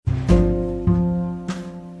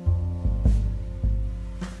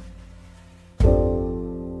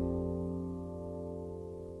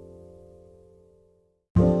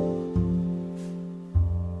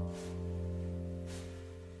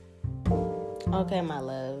Okay, my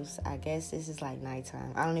loves. I guess this is like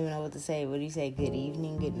nighttime. I don't even know what to say. What do you say? Good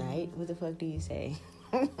evening, good night? What the fuck do you say?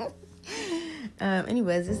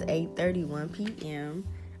 Anyways, it's 8:31 p.m.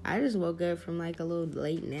 I just woke up from like a little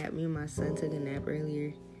late nap. Me and my son took a nap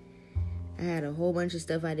earlier. I had a whole bunch of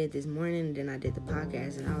stuff I did this morning, and then I did the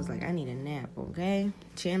podcast, and I was like, I need a nap, okay?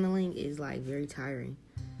 Channeling is like very tiring.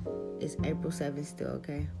 It's April 7th still,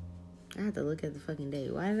 okay? I have to look at the fucking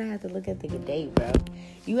date. Why did I have to look at the date, bro?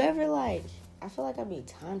 You ever like... I feel like I'd be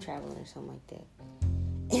time traveling or something like that.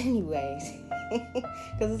 Anyways,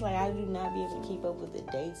 because it's like I do not be able to keep up with the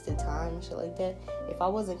dates, the time, and shit like that. If I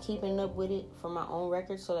wasn't keeping up with it for my own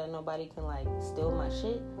record so that nobody can like steal my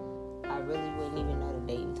shit, I really wouldn't even know the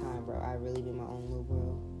date and time, bro. I'd really be my own little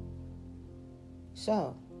world.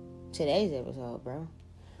 So, today's episode, bro,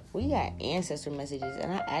 we got ancestor messages,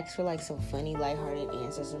 and I asked for like some funny, lighthearted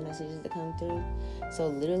ancestor messages to come through. So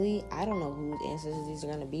literally, I don't know whose ancestors these are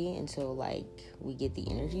gonna be until like we get the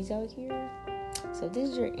energies out here. So if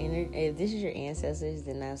this is your ancestors,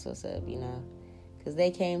 then that's what's up, you know, because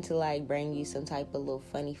they came to like bring you some type of little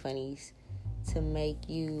funnies to make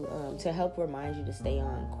you to help remind you to stay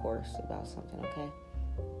on course about something. Okay.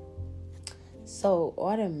 So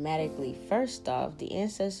automatically, first off, the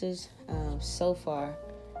ancestors so far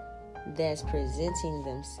that's presenting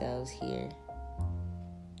themselves here.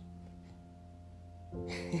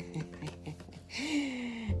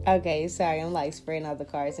 Okay, sorry, I'm like spraying out the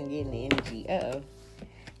cards and getting the energy.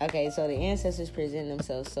 Okay, so the ancestors present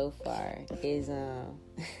themselves so far is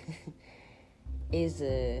is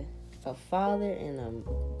a father and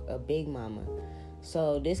a big mama.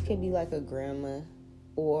 So this could be like a grandma,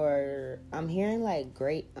 or I'm hearing like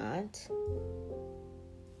great aunt.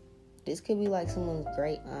 This could be like someone's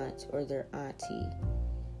great aunt or their auntie.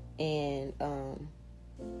 And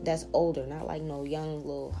that's older, not like no young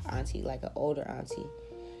little auntie, like an older auntie.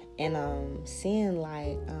 And seeing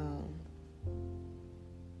like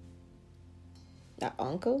an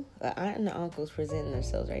uncle, an aunt and an uncle's presenting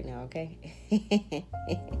themselves right now, okay?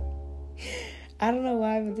 I don't know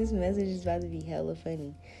why, but this message is about to be hella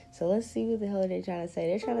funny. So let's see what the hell they're trying to say.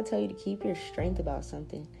 They're trying to tell you to keep your strength about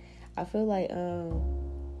something. I feel like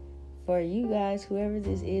for you guys, whoever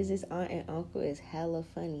this is, this aunt and uncle is hella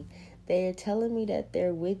funny. They're telling me that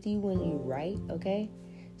they're with you when you write, okay?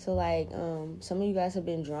 So, like, some of you guys have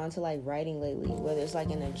been drawn to, like, writing lately, whether it's, like,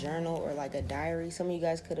 in a journal or, like, a diary. Some of you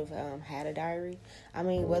guys could have had a diary. I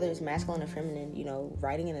mean, whether it's masculine or feminine, you know,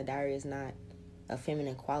 writing in a diary is not a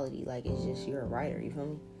feminine quality. Like, it's just you're a writer, you feel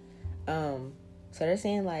me? So they're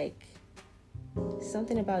saying, like,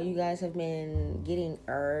 something about you guys have been getting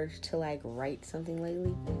urged to, like, write something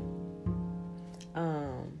lately.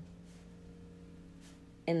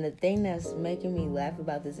 And the thing that's making me laugh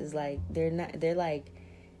about this is like they're like,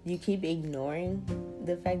 you keep ignoring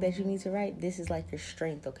the fact that you need to write. This is like your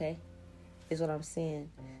strength, okay? Is what I'm saying.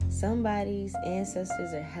 Somebody's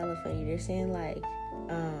ancestors are hella funny. They're saying like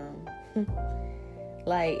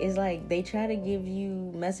like it's like they try to give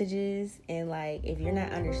you messages, and like if you're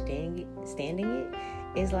not understanding it,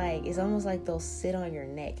 it's like it's almost like they'll sit on your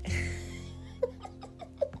neck.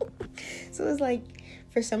 So it's like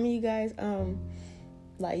for some of you guys,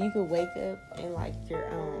 like you could wake up and like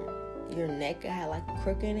your neck had like a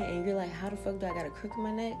crook in it, and you're like, how the fuck do I got a crook in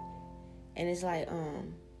my neck? And it's like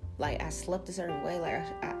I slept a certain way, like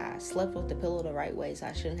I slept with the pillow the right way, so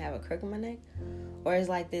I shouldn't have a crook in my neck. Or it's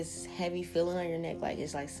like this heavy feeling on your neck, like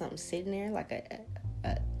it's like something sitting there, like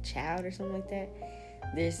a child or something like that.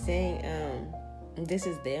 They're saying this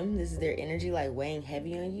is them, this is their energy, like weighing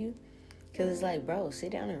heavy on you, because it's like, bro,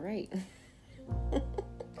 sit down and write.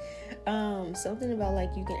 Something about like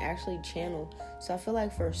you can actually channel. So I feel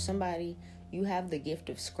like for somebody, you have the gift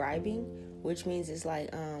of scribing, which means it's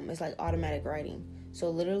like automatic writing. So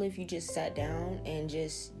literally, if you just sat down and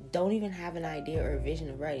just don't even have an idea or a vision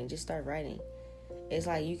of writing, just start writing. It's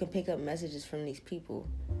like you can pick up messages from these people.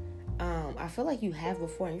 I feel like you have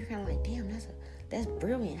before, and you're kind of like, damn, that's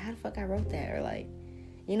brilliant. How the fuck I wrote that? Or like,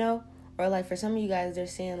 you know, or like for some of you guys, they're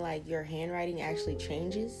saying like your handwriting actually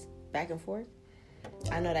changes back and forth.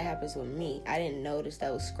 I know that happens with me. I didn't notice that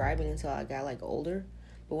I was scribing until I got like older.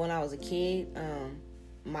 But when I was a kid,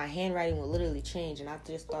 my handwriting would literally change, and I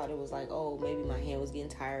just thought it was like, oh, maybe my hand was getting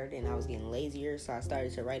tired and I was getting lazier, so I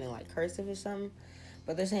started to write in like cursive or something.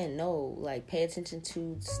 But they're saying no, like pay attention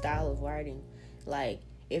to style of writing. Like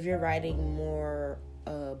if you're writing more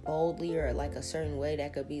boldly or like a certain way,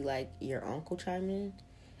 that could be like your uncle chiming in.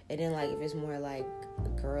 And then like if it's more like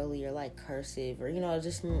girly or like cursive, or you know,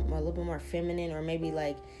 just a little bit more feminine, or maybe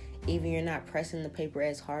like even you're not pressing the paper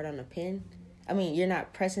as hard on the pen. I mean, you're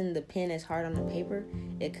not pressing the pen as hard on the paper.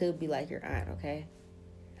 It could be like your aunt, okay?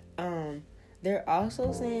 They're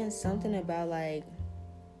also saying something about, like,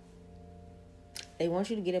 they want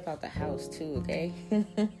you to get up out the house, too, okay?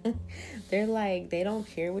 They're like, they don't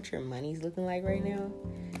care what your money's looking like right now.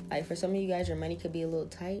 Like, for some of you guys, your money could be a little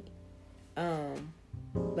tight.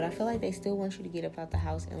 But I feel like they still want you to get up out the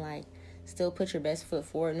house and, like, still put your best foot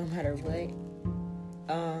forward no matter what.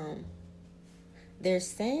 They're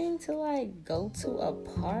saying to, like, go to a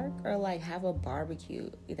park or, like, have a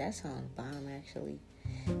barbecue. That sounds bomb, actually.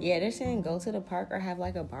 Yeah, they're saying go to the park or have,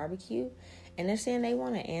 like, a barbecue. And they're saying they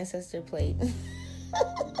want an ancestor plate.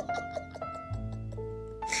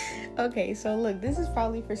 Okay, so look, this is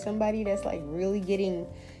probably for somebody that's, like, really getting,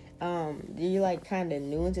 you're, like, kind of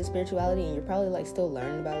new into spirituality, and you're probably, like, still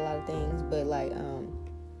learning about a lot of things, but, like,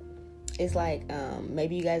 it's like,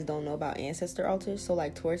 maybe you guys don't know about ancestor altars. So,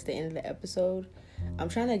 like, towards the end of the episode, I'm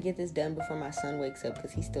trying to get this done before my son wakes up,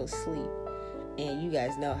 because he's still asleep, and you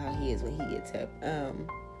guys know how he is when he gets up.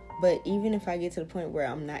 But even if I get to the point where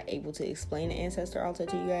I'm not able to explain the ancestor altar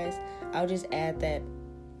to you guys, I'll just add that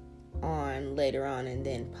on later on and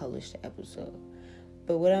then publish the episode.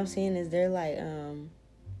 But what I'm saying is, they're like,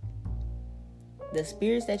 the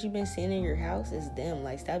spirits that you've been seeing in your house is them.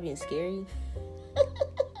 Like, stop being scary.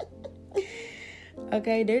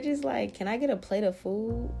 Okay, they're just like, can I get a plate of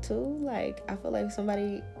food too? Like, I feel like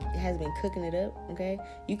somebody has been cooking it up. Okay,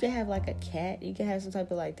 you could have, like, a cat. You could have some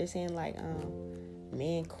type of, like, they're saying, like,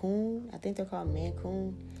 Mancoon. I think they're called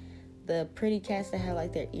Mancoon. The pretty cats that have,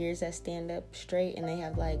 like, their ears that stand up straight, and they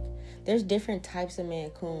have, like, there's different types of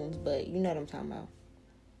Mancoons, but you know what I'm talking about.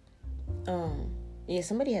 Yeah,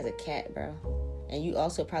 somebody has a cat, bro. And you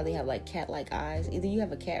also probably have, like, cat-like eyes. Either you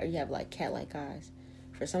have a cat or you have, like, cat-like eyes.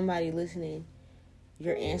 For somebody listening,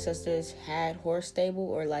 your ancestors had horse stable,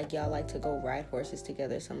 or, like, y'all like to go ride horses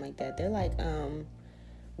together or something like that. They're like,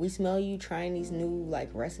 we smell you trying these new, like,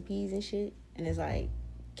 recipes and shit. And it's like,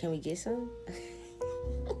 can we get some?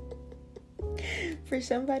 For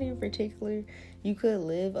somebody in particular, you could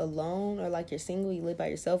live alone, or, like, you're single, you live by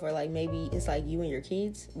yourself, or, like, maybe it's, like, you and your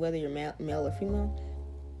kids, whether you're male or female.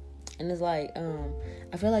 And it's like,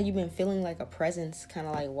 I feel like you've been feeling, like, a presence kind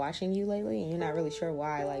of, like, watching you lately, and you're not really sure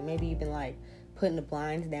why. Like, maybe you've been, like, putting the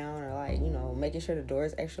blinds down, or, like, you know, making sure the door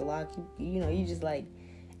is extra locked. You know, you just, like,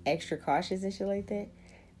 extra cautious and shit like that.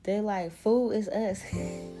 They're like, fool, it's us.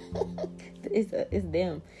 It's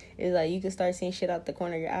them. It's like, you can start seeing shit out the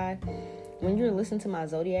corner of your eye. When you're listening to my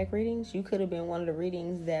zodiac readings, you could have been one of the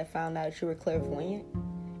readings that found out you were clairvoyant.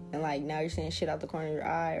 And, like, now you're seeing shit out the corner of your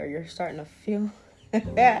eye, or you're starting to feel... This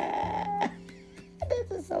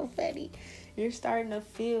is so funny. You're starting to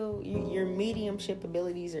feel your mediumship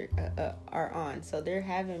abilities are on. So they're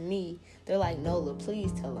having me. They're like, Nola,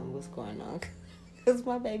 please tell them what's going on. Because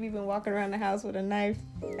my baby been walking around the house with a knife.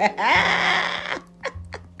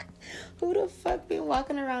 Who the fuck been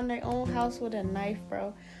walking around their own house with a knife,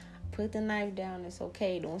 bro? Put the knife down. It's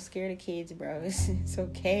okay. Don't scare the kids, bro. It's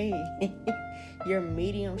okay. Your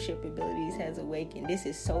mediumship abilities has awakened. This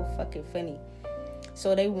is so fucking funny.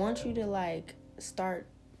 So they want you to, like, start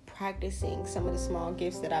practicing some of the small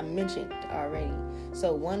gifts that I mentioned already.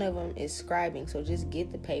 So one of them is scribing. So just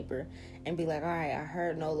get the paper and be like, all right, I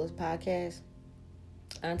heard Nola's podcast.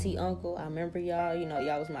 Auntie, uncle, I remember y'all. You know,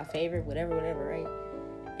 y'all was my favorite, whatever, right?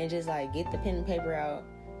 And just, like, get the pen and paper out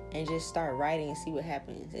and just start writing and see what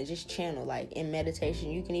happens. And just channel. Like, in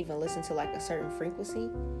meditation, you can even listen to, like, a certain frequency.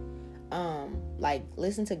 Like,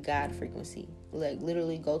 listen to God frequency. Like,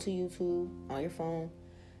 literally go to YouTube on your phone,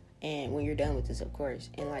 and when you're done with this, of course,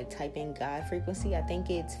 and, like, type in God frequency. I think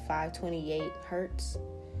it's 528 hertz,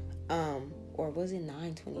 or was it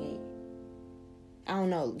 928? I don't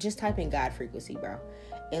know. Just type in God frequency, bro,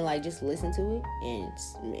 and, like, just listen to it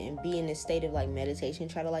and be in this state of, like, meditation.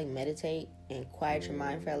 Try to, like, meditate and quiet your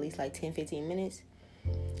mind for at least, like, 10-15 minutes.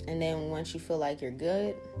 And then once you feel like you're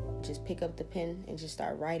good, just pick up the pen and just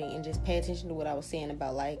start writing, and just pay attention to what I was saying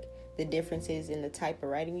about, like, the differences in the type of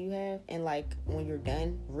writing you have. And, like, when you're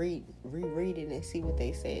done, reread it and see what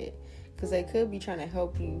they said, because they could be trying to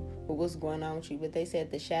help you with what's going on with you, but they said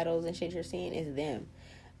the shadows and shit you're seeing is them.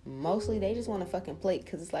 Mostly they just want to fucking plate,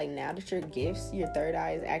 because it's like, now that your gifts, your third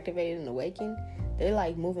eye is activated and awakened, they're,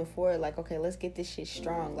 like, moving forward, like, okay, let's get this shit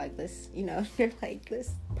strong, like, let's, you know, they're like,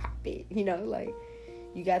 let's pop it, you know, like,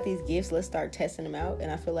 you got these gifts, let's start testing them out.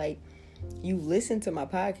 And I feel like you listened to my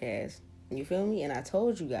podcast, you feel me? And I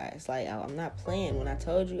told you guys, like, I'm not playing. When I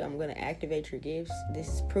told you I'm going to activate your gifts, this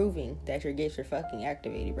is proving that your gifts are fucking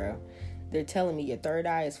activated, bro. They're telling me your third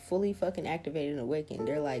eye is fully fucking activated and awakened.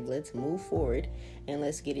 They're like, let's move forward and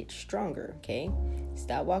let's get it stronger, okay?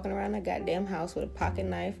 Stop walking around the goddamn house with a pocket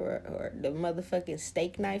knife or the motherfucking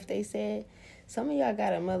steak knife, they said. Some of y'all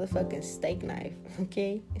got a motherfucking steak knife,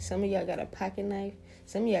 okay? Some of y'all got a pocket knife.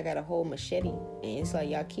 Some of y'all got a whole machete. And it's like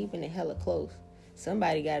y'all keeping it hella close.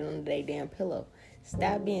 Somebody got it under their damn pillow.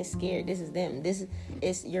 Stop being scared. This is them.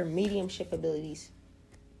 It's your mediumship abilities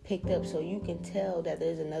picked up, so you can tell that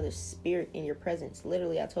there's another spirit in your presence.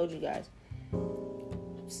 Literally, I told you guys,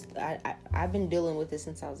 I've been dealing with this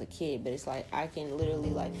since I was a kid, but it's like I can literally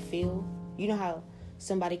like feel, you know how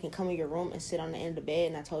somebody can come in your room and sit on the end of the bed,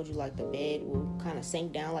 and I told you like the bed will kind of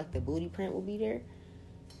sink down, like the booty print will be there.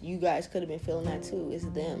 You guys could have been feeling that too. It's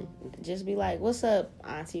them. Just be like, what's up,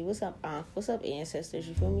 auntie? What's up, aunt? What's up, ancestors?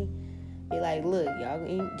 You feel me? Be like, look,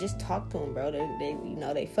 y'all, just talk to them, bro. They you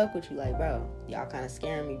know, they fuck with you. Like, bro, y'all kind of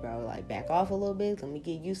scaring me, bro. Like, back off a little bit. Let me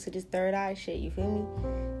get used to this third eye shit. You feel me?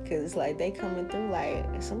 Because it's like they coming through. Like,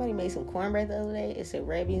 somebody made some cornbread the other day. It said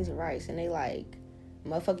red beans and rice. And they like,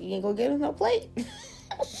 motherfucker, you ain't gonna get us no plate?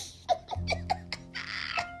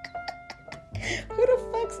 Who the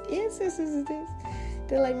fuck's ancestors is this?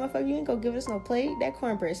 They're like, motherfucker, you ain't gonna give us no plate? That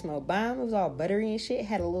cornbread smelled bomb. It was all buttery and shit.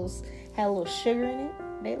 Had a little sugar in it.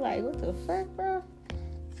 They like, what the fuck, bro?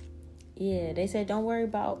 Yeah, they said don't worry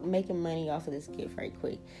about making money off of this gift right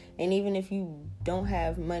quick. And even if you don't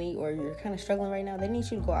have money or you're kind of struggling right now, they need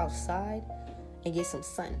you to go outside and get some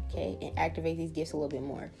sun, okay? And activate these gifts a little bit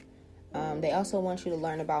more. They also want you to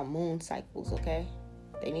learn about moon cycles, okay?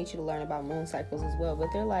 They need you to learn about moon cycles as well. But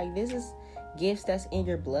they're like, this is gifts that's in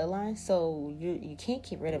your bloodline, so you can't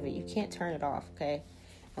get rid of it. You can't turn it off, okay?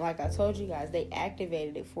 And like I told you guys, they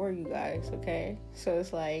activated it for you guys, okay? So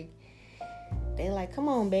it's like, they like, come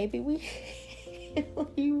on, baby, we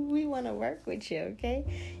want to work with you, okay?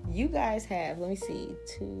 You guys have, let me see,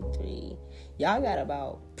 2, 3, y'all got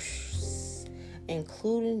about,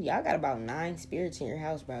 including, y'all got about 9 spirits in your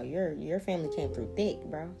house, bro. Your family came through thick,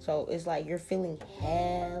 bro. So it's like you're feeling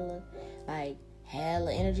hella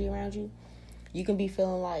energy around you. You can be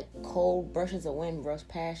feeling like cold brushes of wind brush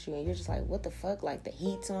past you, and you're just like, what the fuck? Like the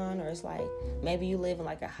heat's on, or it's like maybe you live in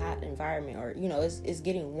like a hot environment, or you know, it's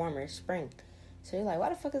getting warmer, it's spring. So you're like, why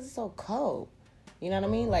the fuck is it so cold? You know what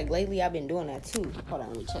I mean? Like lately, I've been doing that too. Hold on,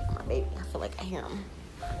 let me check my baby. I feel like I hear him.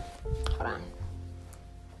 Hold on.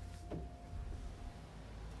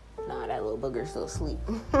 Nah, that little booger's still asleep.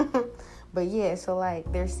 But yeah, so like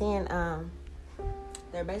they're saying,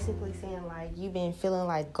 they're basically saying, like, you've been feeling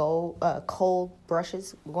like cold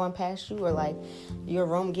brushes going past you, or like your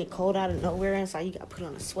room get cold out of nowhere, and it's like you got to put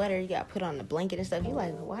on a sweater, you got to put on a blanket and stuff. You're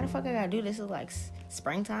like, why the fuck I got to do this? It's like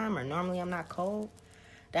springtime, or normally I'm not cold.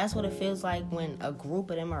 That's what it feels like when a group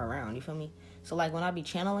of them are around, you feel me? So, like, when I be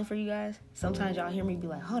channeling for you guys, sometimes y'all hear me be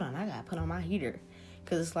like, hold on, I got to put on my heater.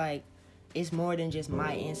 Because it's like, it's more than just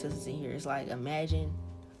my ancestors in here. It's like, imagine,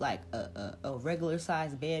 like, a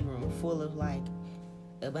regular-sized bedroom full of, like,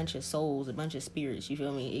 a bunch of souls, a bunch of spirits, you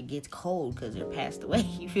feel me? It gets cold because they're passed away,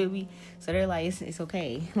 you feel me? So they're like, it's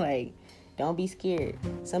okay. Like, don't be scared.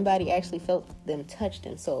 Somebody actually felt them touch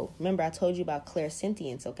them. So remember, I told you about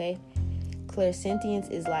clairsentience, okay?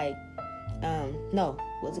 Clairsentience is like, no,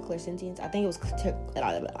 was it clairsentience? I think it was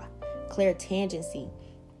clairtangency.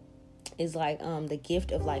 Is like the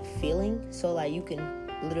gift of like feeling. So like you can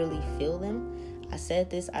literally feel them. I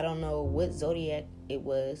said this, I don't know what zodiac it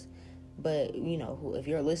was, but, you know, if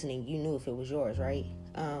you're listening, you knew if it was yours, right?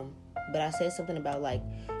 But I said something about, like,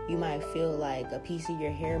 you might feel like a piece of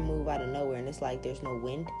your hair move out of nowhere, and it's like there's no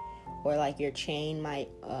wind. Or, like, your chain might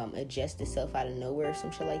adjust itself out of nowhere or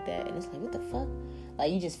some shit like that. And it's like, what the fuck?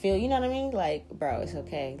 Like, you just feel, you know what I mean? Like, bro, it's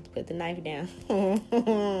okay. Put the knife down.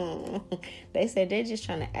 They said they're just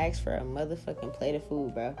trying to ask for a motherfucking plate of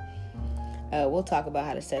food, bro. We'll talk about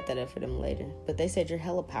how to set that up for them later. But they said you're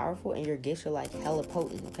hella powerful and your gifts are like hella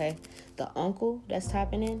potent, okay? The uncle that's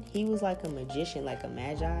tapping in, he was like a magician, like a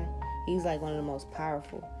magi. He was like one of the most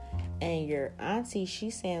powerful. And your auntie,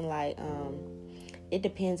 she's saying like, it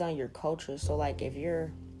depends on your culture. So like if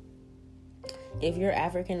you're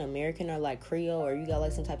African American or like Creole, or you got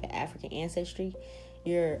like some type of African ancestry,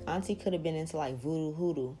 your auntie could have been into like voodoo,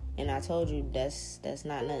 hoodoo. And I told you that's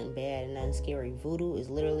not nothing bad and nothing scary. Voodoo is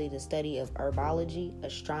literally the study of herbology,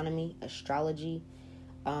 astronomy, astrology,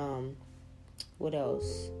 what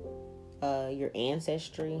else? Your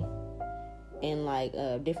ancestry, and like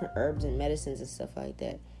different herbs and medicines and stuff like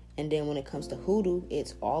that. And then when it comes to hoodoo,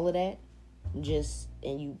 it's all of that, and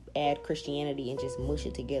you add Christianity and just mush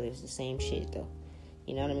it together. It's the same shit though.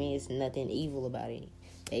 You know what I mean? It's nothing evil about it.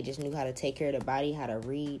 They just knew how to take care of the body, how to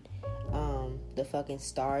read the fucking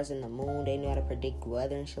stars and the moon. They know how to predict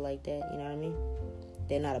weather and shit like that. You know what I mean?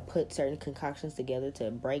 They know how to put certain concoctions together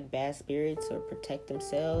to break bad spirits or protect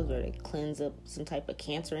themselves, or to cleanse up some type of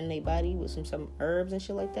cancer in their body with some herbs and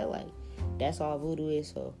shit like that. Like, that's all voodoo is.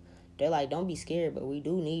 So they're like, don't be scared, but we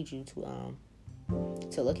do need you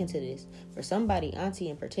to look into this. For somebody, auntie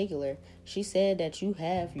in particular, she said that you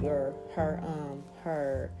have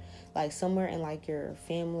her like somewhere in like your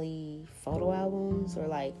family photo albums, or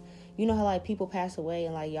like, you know how like people pass away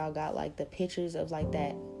and like y'all got like the pictures of like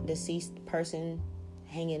that deceased person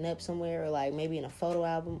hanging up somewhere, or like maybe in a photo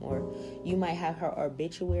album, or you might have her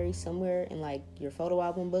obituary somewhere in like your photo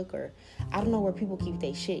album book, or I don't know where people keep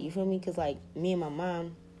their shit, you feel me? Because like me and my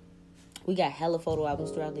mom, we got hella photo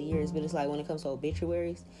albums throughout the years, but it's like when it comes to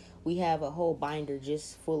obituaries, we have a whole binder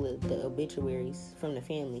just full of the obituaries from the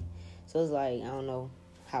family. So it's like, I don't know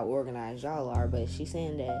how organized y'all are, but she's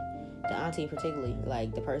saying that the auntie particularly,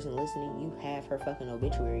 like the person listening, you have her fucking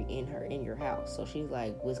obituary in your house. So she's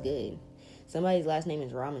like, what's good? Somebody's last name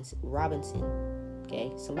is Robinson,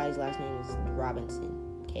 okay? Somebody's last name is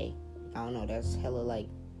Robinson, okay? I don't know, that's hella like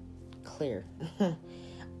clear.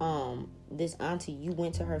 This auntie, you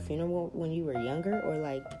went to her funeral when you were younger, or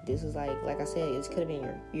like this was like I said, this could have been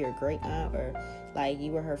your great aunt, or like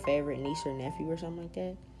you were her favorite niece or nephew or something like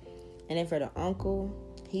that. And then for the uncle,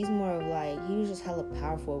 he's more of like, he was just hella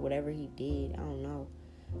powerful, whatever he did. I don't know.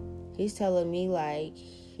 He's telling me like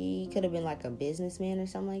he could have been like a businessman or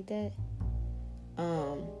something like that.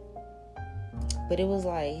 But it was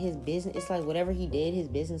like his business, it's like whatever he did, his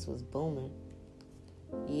business was booming.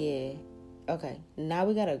 Yeah. Okay, now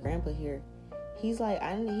we got a grandpa here. He's like,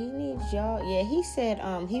 he needs y'all. Yeah, he said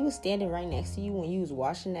he was standing right next to you when you was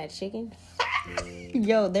washing that chicken.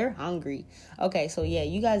 Yo, they're hungry. Okay, so yeah,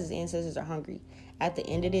 you guys' ancestors are hungry. At the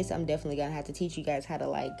end of this, I'm definitely gonna have to teach you guys how to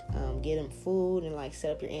like get them food and like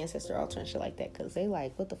set up your ancestor altar and shit like that, because they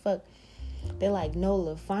like, what the fuck? They're like,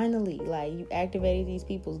 Nola, finally, like, you activated these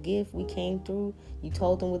people's gift. We came through. You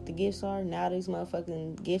told them what the gifts are. Now these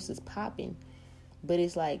motherfucking gifts is popping. But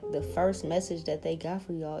it's like the first message that they got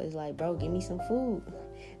for y'all is like, bro, give me some food.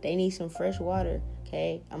 They need some fresh water,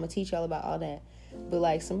 okay? I'm going to teach y'all about all that. But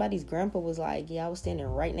like somebody's grandpa was like, yeah, I was standing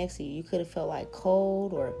right next to you. You could have felt like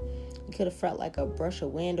cold, or you could have felt like a brush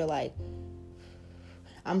of wind, or like,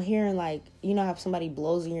 I'm hearing like, you know how somebody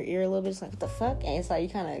blows in your ear a little bit? It's like, what the fuck? And it's like, you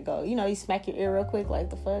kind of go, you know, you smack your ear real quick,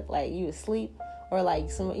 like, the fuck? Like, you asleep? Or like,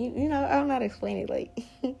 you know, I don't know how to explain it. Like,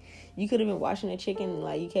 you could have been washing the chicken and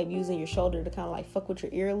like, you kept using your shoulder to kind of like fuck with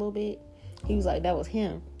your ear a little bit. He was like, that was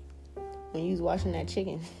him when you was washing that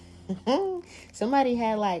chicken. Somebody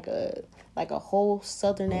had like a whole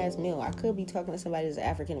southern ass meal. I could be talking to somebody that's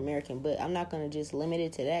African American, but I'm not going to just limit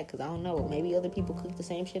it to that, because I don't know. Maybe other people cook the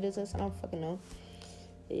same shit as us. I don't fucking know.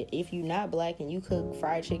 If you not black and you cook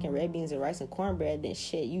fried chicken, red beans, and rice and cornbread, then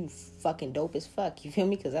shit, you fucking dope as fuck. You feel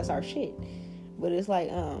me? Because that's our shit. But it's like,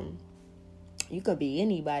 you could be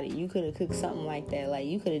anybody. You could have cooked something like that. Like,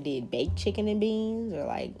 you could have did baked chicken and beans, or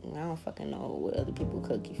like, I don't fucking know what other people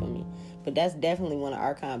cook. You feel me? But that's definitely one of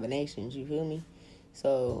our combinations. You feel me?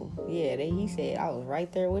 So yeah, he said I was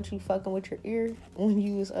right there with you, fucking with your ear when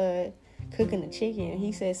you was cooking the chicken.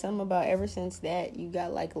 He said something about ever since that you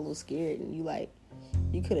got like a little scared, and you like,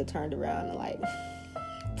 you could have turned around and like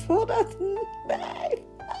pulled out the knife.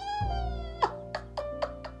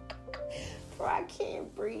 Bro, I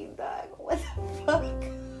can't breathe, dog. What the fuck?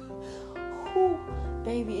 Ooh,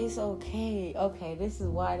 baby, it's okay. Okay, this is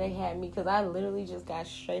why they had me, because I literally just got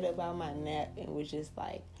straight up out my nap and was just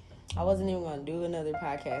like, I wasn't even going to do another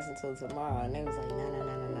podcast until tomorrow. And they was like,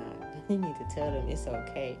 nah. You need to tell them it's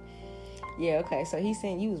okay. Yeah, okay. So he's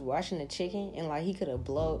saying you was washing the chicken and like he could have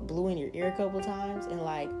blew in your ear a couple times and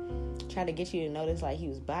like try to get you to notice like he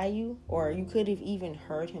was by you, or you could have even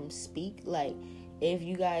heard him speak. Like, if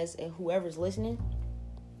you guys, if whoever's listening,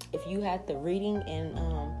 if you had the reading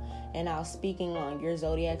and I was speaking on your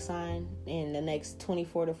zodiac sign in the next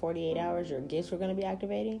 24 to 48 hours, your gifts were going to be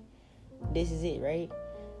activating. This is it, right?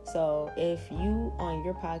 So if you on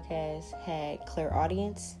your podcast had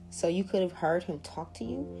clairaudience, so you could have heard him talk to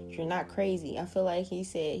you, you're not crazy. I feel like he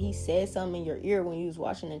said something in your ear when you was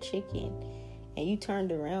watching the chicken, and you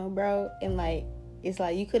turned around, bro, and like, it's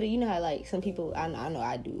like you could have, you know how like some people, I know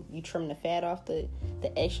I do, you trim the fat off the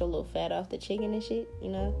extra little fat off the chicken and shit, you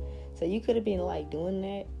know? So you could have been like doing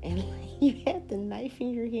that, and like you had the knife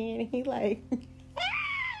in your hand, and he like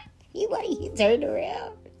he turned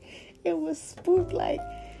around. It was spooked, like,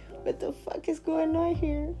 what the fuck is going on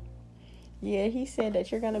here? Yeah, he said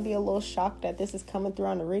that you're gonna be a little shocked that this is coming through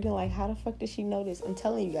on the reading. Like, how the fuck did she know this? I'm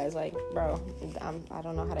telling you guys, like, bro, I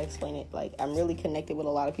don't know how to explain it. Like, I'm really connected with a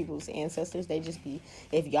lot of people's ancestors. They just be,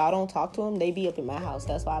 if y'all don't talk to them, they be up in my house.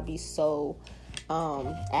 That's why I be so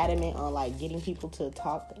adamant on, like, getting people to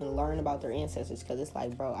talk and learn about their ancestors. Because it's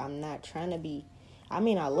like, bro, I'm not trying to be, I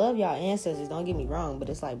mean, I love y'all ancestors, don't get me wrong, but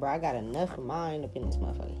it's like, bro, I got enough of mine up in this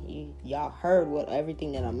motherfucker. Y'all heard what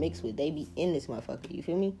everything that I'm mixed with, they be in this motherfucker, you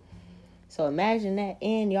feel me? So imagine that,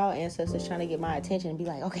 and y'all ancestors trying to get my attention and be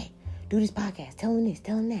like, okay, do this podcast, tell them this,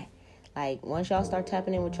 tell them that. Like, once y'all start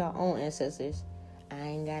tapping in with y'all own ancestors, I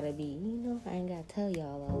ain't gotta be, I ain't gotta tell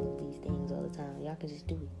y'all all of these things all the time. Y'all can just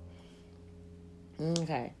do it.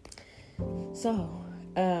 Okay. So,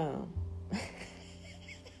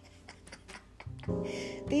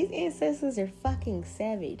 these ancestors are fucking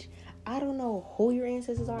savage. I don't know who your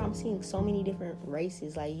ancestors are. I'm seeing so many different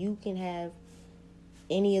races. Like, you can have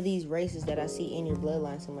any of these races that I see in your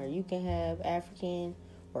bloodline somewhere. You can have African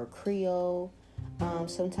or Creole,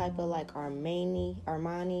 some type of like Romani,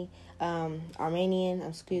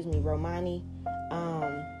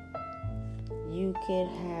 you could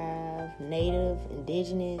have Native,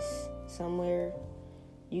 Indigenous somewhere.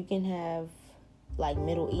 You can have like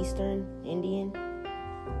Middle Eastern, Indian.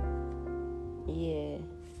 Yeah.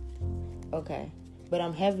 Okay. But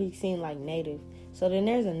I'm heavily seeing like Native. So then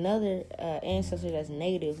there's another ancestor that's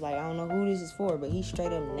Native. Like, I don't know who this is for, but he's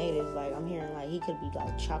straight up Native. Like, I'm hearing like he could be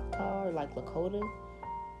like Choctaw or like Lakota.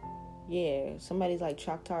 Yeah, somebody's like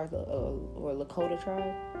Choctaw or Lakota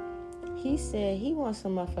tribe. He said he wants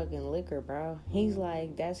some motherfucking liquor, bro. He's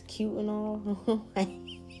like, that's cute and all. Like,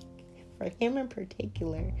 for him in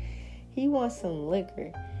particular, he wants some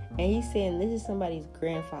liquor. And he's saying this is somebody's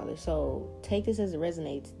grandfather. So take this as it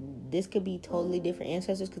resonates. This could be totally different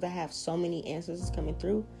ancestors because I have so many ancestors coming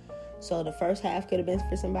through. So the first half could have been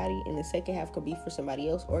for somebody and the second half could be for somebody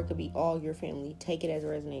else, or it could be all your family. Take it as it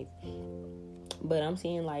resonates. But I'm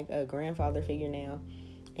seeing like a grandfather figure now.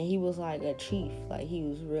 And he was like a chief. Like, he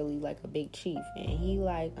was really like a big chief. And he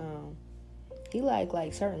like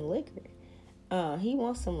certain liquor. He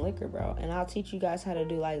wants some liquor, bro. And I'll teach you guys how to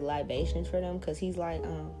do like libations for them. Cause he's like,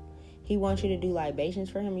 he wants you to do libations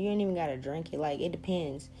for him. You ain't even gotta drink it. Like, it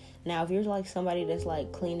depends. Now, if you're like somebody that's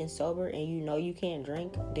like clean and sober and you know you can't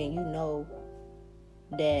drink, then you know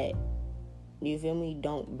that, you feel me,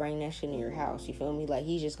 don't bring that shit in your house. You feel me? Like,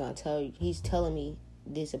 he's just gonna tell you, he's telling me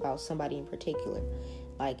this about somebody in particular.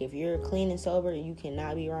 Like, if you're clean and sober and you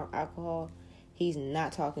cannot be around alcohol, he's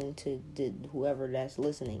not talking to whoever that's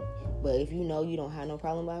listening. But if you know you don't have no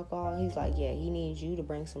problem with alcohol, he's like, yeah, he needs you to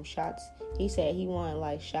bring some shots. He said he wanted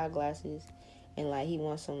like shot glasses and like he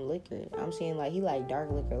wants some liquor. I'm saying like he like dark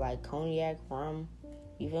liquor, like cognac, rum.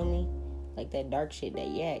 You feel me? Like that dark shit, that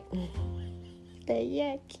yak. That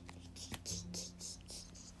yak.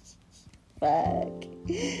 Fuck.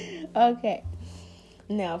 Okay.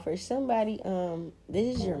 Now for somebody,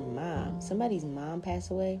 this is your mom. Somebody's mom passed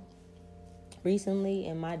away recently,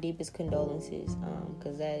 and my deepest condolences,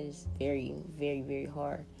 because that is very, very, very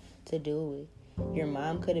hard to deal with. Your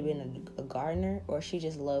mom could have been a gardener, or she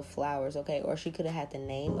just loved flowers, okay? Or she could have had the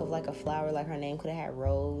name of like a flower, like her name could have had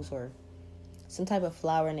Rose or some type of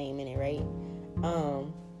flower name in it, right?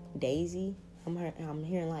 Daisy. I'm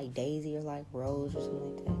hearing like Daisy or like Rose or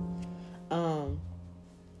something like that.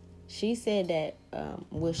 She said that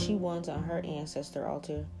what she wants on her ancestor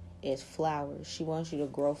altar is flowers. She wants you to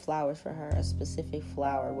grow flowers for her, a specific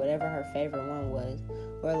flower, whatever her favorite one was,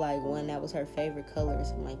 or like one that was her favorite color or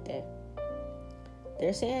something like that.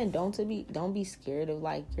 They're saying don't be scared of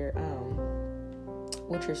like your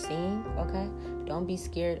what you're seeing, okay? Don't be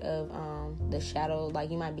scared of the shadow. Like,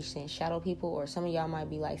 you might be seeing shadow people, or some of y'all might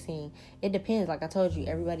be like seeing, it depends. Like I told you,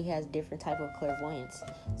 everybody has different type of clairvoyance.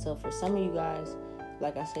 So for some of you guys,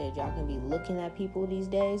 like I said, y'all can be looking at people these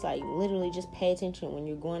days. Like, literally just pay attention when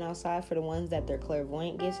you're going outside for the ones that their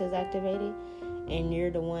clairvoyant gifts has activated, and you're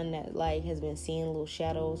the one that like has been seeing little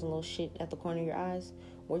shadows and little shit at the corner of your eyes.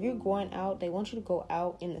 When you're going out, they want you to go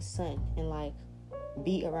out in the sun and like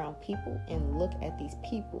be around people and look at these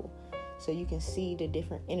people so you can see the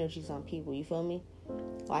different energies on people. You feel me?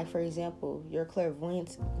 Like, for example, your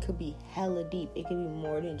clairvoyance could be hella deep. It could be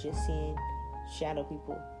more than just seeing shadow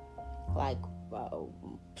people. Like,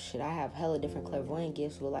 I have hella different clairvoyant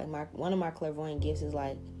gifts, but like one of my clairvoyant gifts is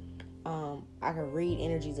like I can read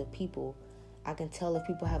energies of people. I can tell if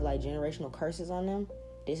people have like generational curses on them.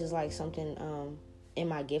 This is like something in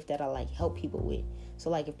my gift that I like help people with. So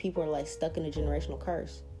like if people are like stuck in a generational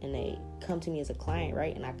curse and they come to me as a client,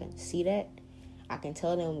 right, and I can see that, I can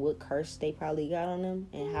tell them what curse they probably got on them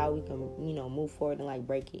and how we can, move forward and like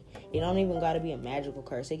break it. It don't even got to be a magical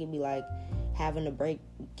curse. It could be like having to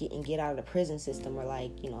get out of the prison system, or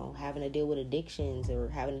like, having to deal with addictions, or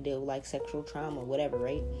having to deal with like sexual trauma, whatever,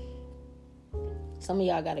 right? Some of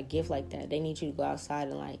y'all got a gift like that. They need you to go outside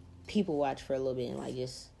and like people watch for a little bit and like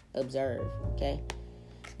just observe, okay?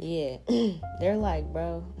 Yeah. They're like,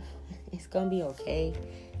 bro, it's gonna be okay.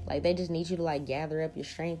 Like, they just need you to like gather up your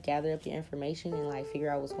strength, gather up your information, and like figure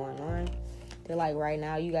out what's going on. They're like, right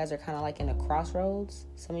now you guys are kind of like in a crossroads.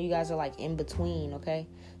 Some of you guys are like in between, okay?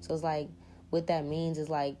 So it's like, what that means is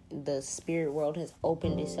like the spirit world has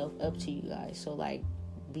opened itself up to you guys. So like,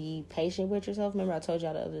 be patient with yourself. Remember I told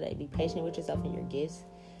y'all the other day, be patient with yourself and your gifts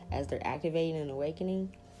as they're activating and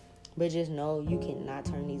awakening. But just know you cannot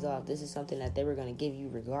turn these off. This is something that they were going to give you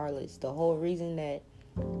regardless. The whole reason that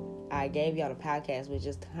I gave y'all the podcast was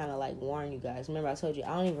just to kind of like warn you guys. Remember I told you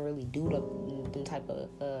I don't even really do them type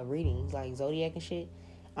of readings like Zodiac and shit.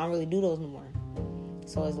 I don't really do those no more.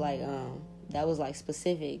 So it's like that was like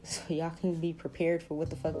specific, so y'all can be prepared for what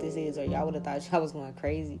the fuck this is, or y'all would have thought y'all was going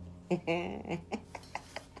crazy.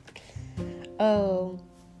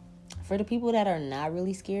 For the people that are not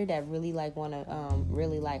really scared, that really like want to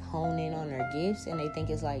really like hone in on their gifts and they think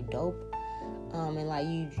it's like dope, and like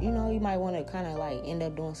you might want to kind of like end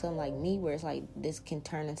up doing something like me, where it's like this can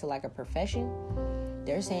turn into like a profession.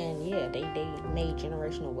 They're saying, yeah, they made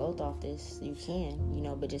generational wealth off this. You can,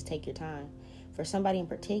 but just take your time. For somebody in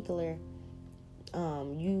particular, I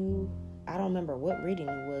don't remember what reading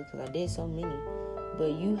it was because I did so many,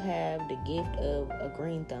 but you have the gift of a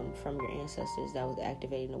green thumb from your ancestors that was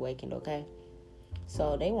activated and awakened, okay?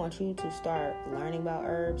 So they want you to start learning about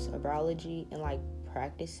herbs, herbology, and like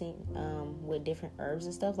practicing with different herbs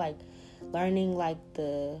and stuff, like learning like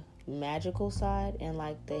the magical side and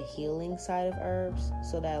like the healing side of herbs,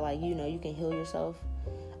 so that like you can heal yourself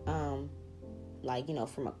like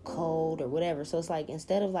from a cold or whatever. So it's like,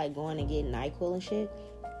 instead of like going and getting NyQuil and shit,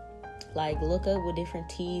 like look up what different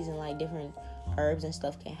teas and like different herbs and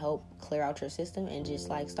stuff can help clear out your system, and just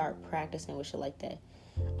like start practicing with shit like that.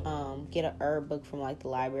 Get an herb book from like the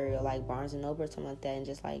library or like Barnes and Noble or something like that, and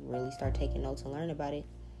just like really start taking notes and learn about it.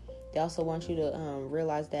 They also want you to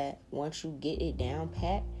realize that once you get it down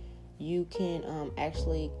pat, you can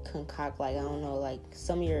actually concoct, like, I don't know, like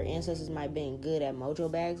some of your ancestors might have been good at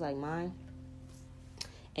mojo bags like mine,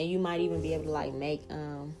 and you might even be able to like make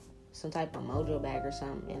some type of mojo bag or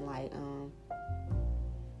something, and like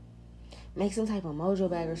make some type of mojo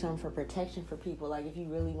bag or something for protection for people, like if you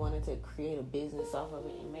really wanted to create a business off of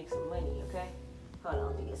it and make some money, okay? Hold on,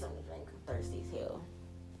 let me get something to drink. I'm thirsty as hell.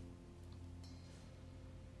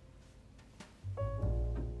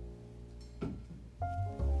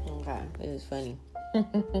 Okay, this is funny.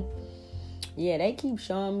 Yeah, they keep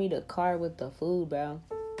showing me the card with the food, bro.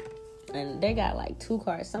 And they got like 2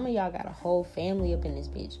 cards. Some of y'all got a whole family up in this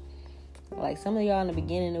bitch. Like some of y'all in the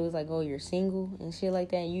beginning, it was like, oh, you're single and shit like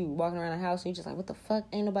that. And you walking around the house and you just like, what the fuck?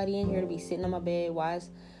 Ain't nobody in here to be sitting on my bed. Why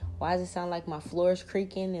does it sound like my floor is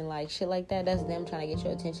creaking and like shit like that? That's them trying to get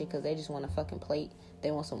your attention because they just want a fucking plate.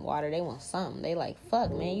 They want some water. They want something. They like,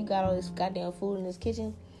 fuck, man, you got all this goddamn food in this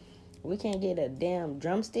kitchen. We can't get a damn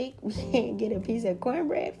drumstick. We can't get a piece of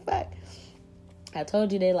cornbread. Fuck. I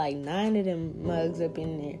told you they like 9 of them mugs up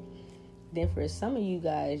in there. Then for some of you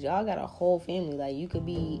guys, y'all got a whole family. Like, you could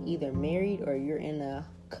be either married or you're in a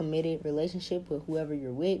committed relationship with whoever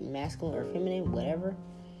you're with, masculine or feminine, whatever.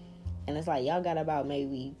 And it's like, y'all got about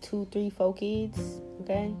maybe 2, 3, 4 kids,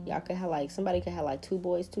 okay? Y'all could have like, somebody could have like 2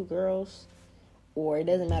 boys, 2 girls, or it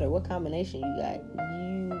doesn't matter what combination you got.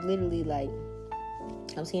 You literally like,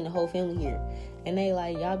 I'm seeing the whole family here. And they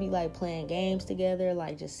like, y'all be like playing games together,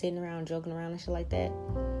 like just sitting around, joking around and shit like that.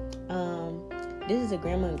 This is a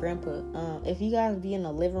grandma and grandpa. If you guys be in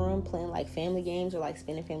the living room playing like family games or like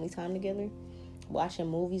spending family time together, watching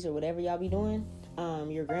movies or whatever y'all be doing,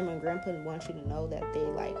 your grandma and grandpa want you to know that they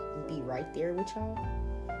like be right there with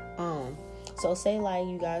y'all. So say like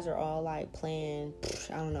you guys are all like playing,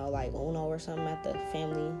 I don't know, like Uno or something at the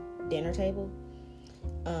family dinner table.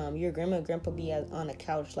 Your grandma and grandpa be on the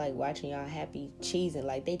couch like watching y'all happy cheesing,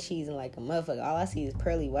 like they cheesing like a motherfucker. All I see is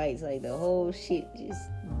pearly whites, like the whole shit just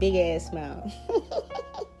big ass smile.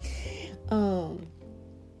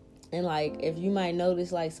 And like if you might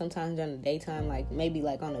notice, like sometimes during the daytime, like maybe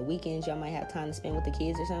like on the weekends y'all might have time to spend with the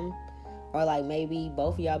kids or something, or like maybe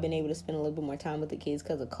both of y'all been able to spend a little bit more time with the kids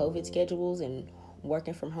because of COVID schedules and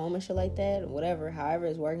working from home and shit like that, or whatever, however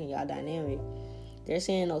it's working, y'all dynamic. They're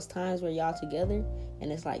saying those times where y'all together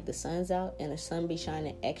and it's like the sun's out and the sun be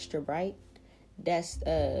shining extra bright. That's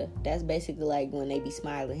basically like when they be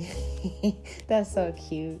smiling. That's so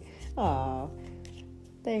cute. Aw.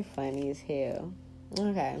 They funny as hell.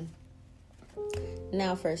 Okay.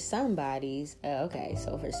 Now for somebody's,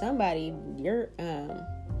 so for somebody, your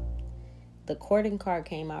the courting card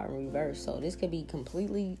came out in reverse, so this could be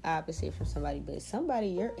completely opposite from somebody, but somebody,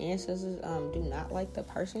 your ancestors do not like the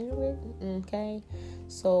person you're with. Okay,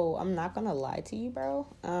 so I'm not gonna lie to you, bro.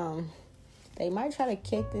 They might try to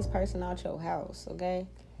kick this person out your house. Okay,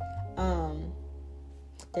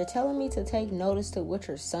 they're telling me to take notice to what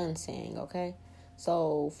your son's saying. Okay.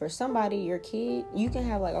 So, for somebody, your kid, you can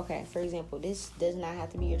have, like, okay, for example, this does not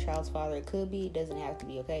have to be your child's father. It could be, it doesn't have to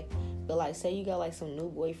be, okay? But, like, say you got, like, some new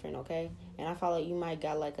boyfriend, okay? And I feel like you might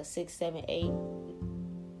got, like, a 6, 7, 8,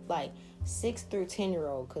 like, 6 through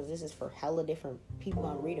 10-year-old, because this is for hella different people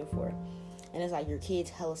I'm reading for. And it's like your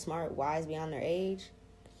kid's hella smart, wise beyond their age.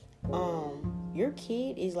 Your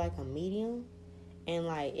kid is, like, a medium. And,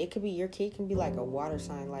 like, it could be, your kid can be, like, a water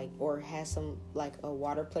sign, like, or has some, like, a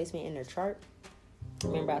water placement in their chart.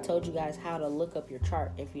 Remember, I told you guys how to look up your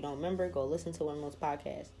chart. If you don't remember, go listen to one of those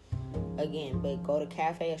podcasts. Again, but go to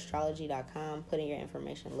cafeastrology.com, put in your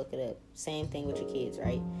information, look it up. Same thing with your kids,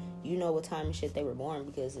 right? You know what time and shit they were born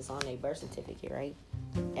because it's on their birth certificate, right?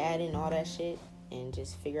 Add in all that shit and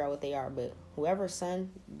just figure out what they are. But whoever son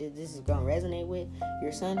this is going to resonate with,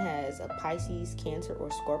 your son has a Pisces, Cancer, or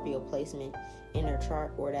Scorpio placement in their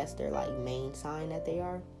chart, or that's their, like, main sign that they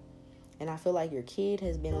are. And I feel like your kid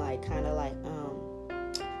has been, like, kind of, like,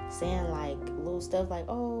 saying, like, little stuff like,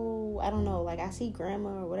 oh, I don't know, like, I see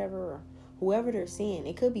grandma or whatever, or whoever they're seeing.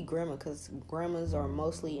 It could be grandma, because grandmas are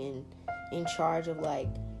mostly in charge of, like,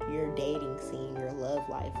 your dating scene, your love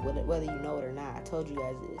life, whether you know it or not. I told you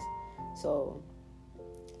guys this. So,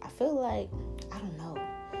 I feel like, I don't know.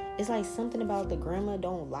 It's like something about the grandma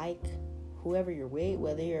don't like whoever you're with,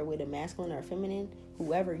 whether you're with a masculine or a feminine,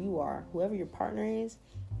 whoever you are, whoever your partner is,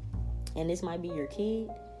 and this might be your kid.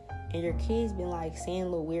 And your kid's been, like, saying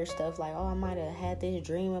little weird stuff like, oh, I might have had this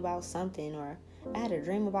dream about something, or I had a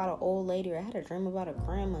dream about an old lady, or I had a dream about a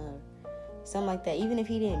grandma, something like that. Even if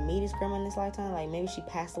he didn't meet his grandma in this lifetime, like, maybe she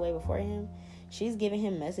passed away before him, she's giving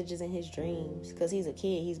him messages in his dreams. Because he's a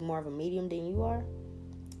kid, he's more of a medium than you are.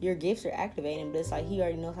 Your gifts are activating, but it's like he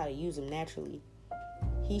already knows how to use them naturally.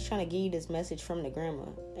 He's trying to give you this message from the grandma,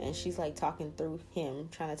 and she's, like, talking through him,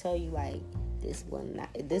 trying to tell you, like, this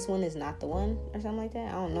one is not the one, or something like that.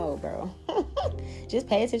 I don't know, bro. Just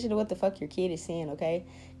pay attention to what the fuck your kid is saying, okay?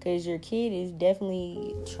 Because your kid is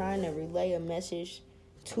definitely trying to relay a message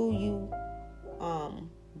to you,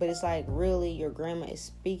 but it's like, really, your grandma is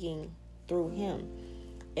speaking through him.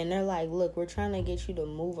 And they're like, look, we're trying to get you to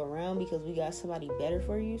move around because we got somebody better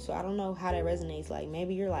for you. So I don't know how that resonates. Like,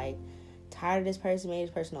 maybe you're, like, tired of this person. Maybe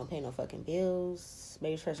this person don't pay no fucking bills.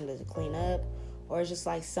 Maybe this person doesn't clean up. Or it's just,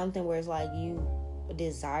 like, something where it's, like, you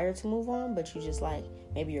desire to move on, but you just, like,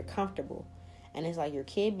 maybe you're comfortable. And it's, like, your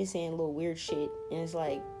kid be saying little weird shit, and it's,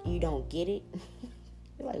 like, you don't get it.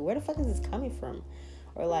 You're, like, where the fuck is this coming from?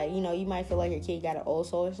 Or, like, you know, you might feel like your kid got an old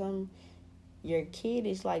soul or something. Your kid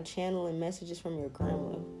is, like, channeling messages from your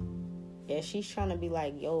grandma. Yeah, she's trying to be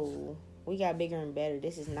like, yo, we got bigger and better.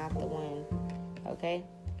 This is not the one, okay?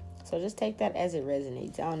 So just take that as it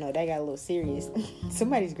resonates. I don't know, that got a little serious.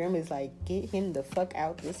 Somebody's grandma's like, get him the fuck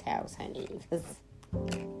out this house, honey.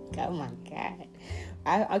 Oh my God.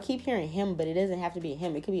 I keep hearing him, but it doesn't have to be a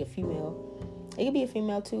him. It could be a female. It could be a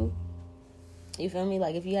female too. You feel me?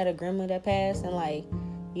 Like, if you had a grandma that passed and, like,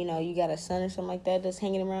 you know, you got a son or something like that that's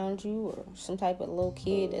hanging around you, or some type of little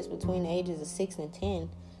kid that's between the ages of 6 and 10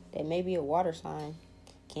 that may be a water sign.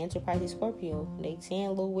 Cancer, Pisces, Scorpio. They saying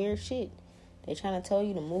little weird shit. They trying to tell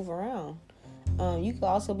you to move around. You could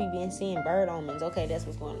also be seeing bird omens. Okay, that's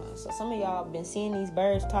what's going on. So some of y'all been seeing these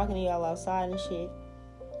birds talking to y'all outside and shit.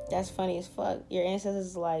 That's funny as fuck. Your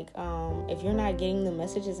ancestors like, if you're not getting the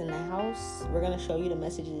messages in the house, we're going to show you the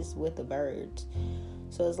messages with the birds.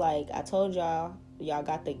 So it's like, I told y'all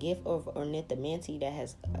got the gift of ornithomancy that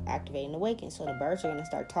has activated and awakened. So the birds are going to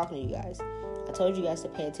start talking to you guys. I told you guys to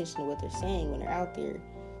pay attention to what they're saying when they're out there,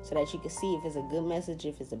 so that you can see if it's a good message,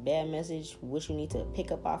 if it's a bad message, what you need to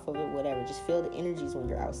pick up off of it, whatever. Just feel the energies when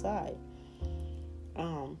you're outside.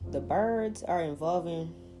 The birds are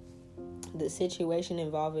involving the situation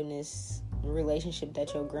involving this relationship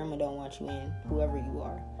that your grandma don't want you in, whoever you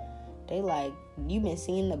are. They like, you've been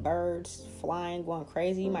seeing the birds flying, going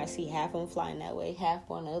crazy. You might see half of them flying that way, half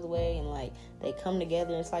going the other way, and like they come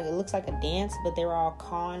together. It's like, it looks like a dance, but they're all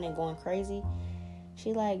cawing and going crazy.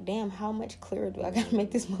 She like, damn, how much clearer do I gotta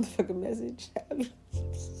make this motherfucking message?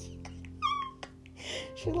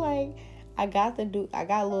 She like, I got a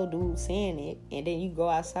little dude saying it, and then you go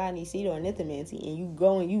outside and you see it on Nethermancy, and you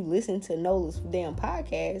go and you listen to Nola's damn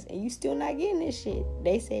podcast, and you still not getting this shit.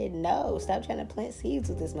 They said, no, stop trying to plant seeds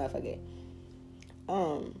with this motherfucker.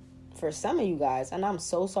 For some of you guys, and I'm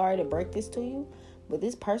so sorry to break this to you, but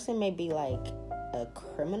this person may be like a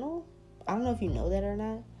criminal. I don't know if you know that or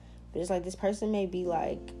not, but it's like this person may be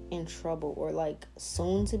like in trouble or like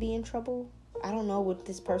soon to be in trouble. I don't know what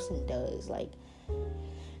this person does. Like,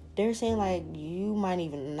 they're saying like you might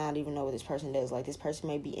even not even know what this person does. Like, this person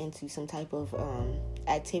may be into some type of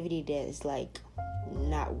activity that is like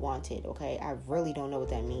not wanted. Okay, I really don't know what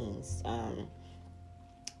that means.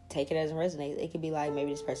 Take it as it resonates. It could be like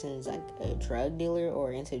maybe this person is like a drug dealer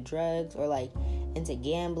or into drugs or like into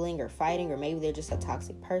gambling or fighting, or maybe they're just a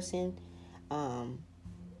toxic person.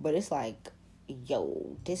 But it's like,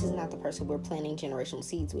 yo, this is not the person we're planting generational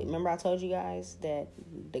seeds with. Remember I told you guys that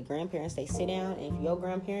the grandparents, they sit down, and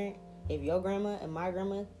if your grandma and my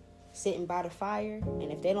grandma sitting by the fire,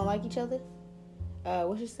 and if they don't like each other,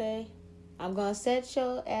 what you say? I'm gonna set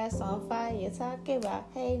your ass on fire. Talking about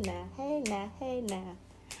hey now, hey now, hey now.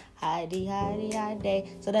 Heidi, Heidi,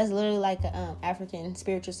 Heidi. So that's literally like a African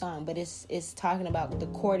spiritual song, but it's talking about the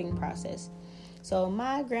courting process. So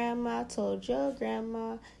my grandma told your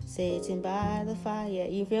grandma, sitting by the fire.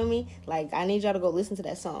 You feel me? Like, I need y'all to go listen to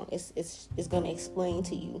that song. It's gonna explain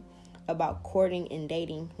to you about courting and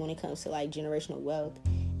dating when it comes to like generational wealth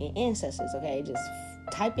and ancestors. Okay, just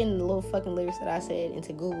type in the little fucking lyrics that I said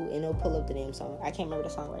into Google, and it'll pull up the damn song. I can't remember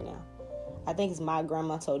the song right now. I think it's My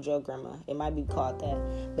Grandma Told Your Grandma. It might be called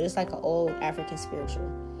that. But it's like an old African spiritual.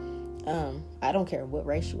 I don't care what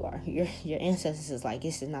race you are. Your ancestors is like,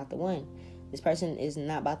 this is not the one. This person is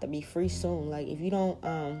not about to be free soon. Like, if you don't,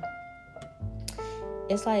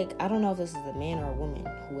 it's like, I don't know if this is a man or a woman,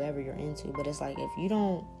 whoever you're into, but it's like, if you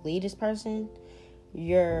don't lead this person,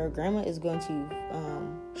 your grandma is going to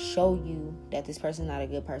show you that this person is not a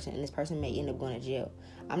good person, and this person may end up going to jail.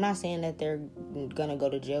 I'm not saying that they're going to go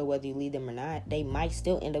to jail whether you lead them or not. They might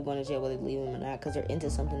still end up going to jail whether you lead them or not, because they're into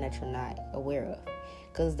something that you're not aware of.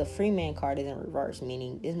 Because the free man card is in reverse,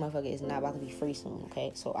 meaning this motherfucker is not about to be free soon,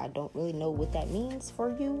 okay? So I don't really know what that means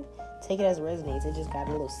for you. Take it as it resonates. It just got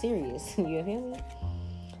a little serious. You feel me?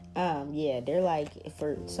 Yeah, they're like,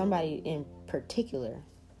 for somebody in particular,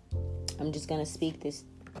 I'm just going to speak this,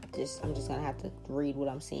 I'm just going to have to read what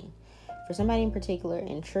I'm seeing. For somebody in particular,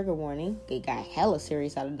 in trigger warning, it got hella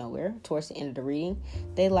serious out of nowhere towards the end of the reading.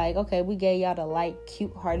 They like, okay, we gave y'all the light,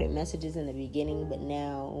 cute-hearted messages in the beginning, but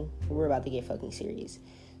now we're about to get fucking serious.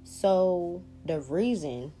 So the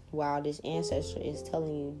reason why this ancestor is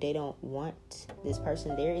telling you they don't want this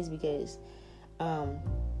person there is because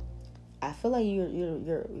I feel like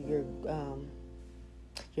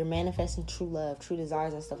you're manifesting true love, true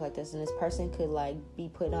desires and stuff like this, and this person could like be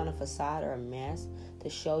putting on a facade or a mask to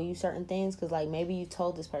show you certain things, because like maybe you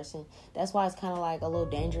told this person. That's why it's kind of like a little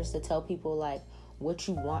dangerous to tell people like what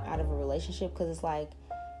you want out of a relationship, because it's like,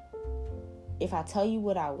 if I tell you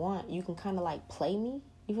what I want, you can kind of like play me,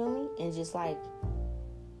 you feel me, and just like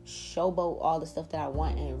showboat all the stuff that I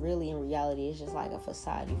want, and really in reality it's just like a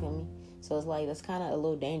facade, you feel me? So it's like, that's kind of a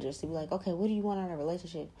little dangerous to be like, okay, what do you want out of a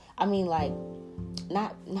relationship? I mean, like,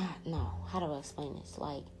 no, how do I explain this?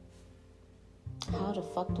 Like, how the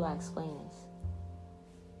fuck do I explain this?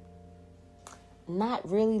 Not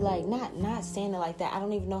really, like, not saying it like that. I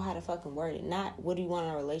don't even know how to fucking word it. Not, what do you want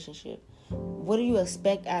in a relationship? What do you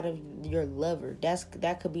expect out of your lover?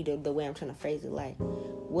 That could be the way I'm trying to phrase it. Like,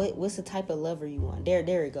 what's the type of lover you want?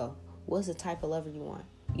 There we go. What's the type of lover you want?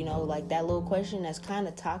 You know, like that little question that's kind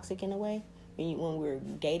of toxic in a way. When we're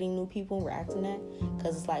dating new people, we're acting that,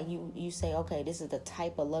 because it's like you say, okay, this is the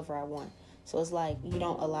type of lover I want. So it's like you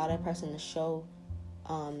don't allow that person to show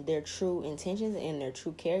their true intentions and their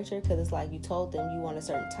true character, because it's like you told them you want a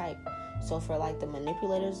certain type. So for like the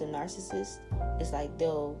manipulators and narcissists, it's like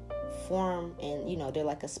they'll form, and you know, they're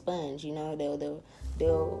like a sponge. You know,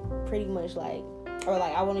 they'll pretty much like, or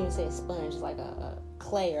like, I won't even say a sponge, it's like a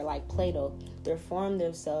clay, or like Play-Doh. They're formed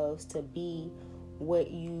themselves to be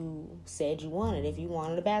what you said you wanted. If you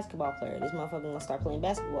wanted a basketball player, this motherfucker gonna start playing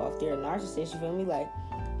basketball. If they're a narcissist, you feel me? Like,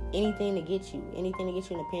 anything to get you in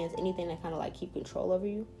the pants, anything that kind of like keep control over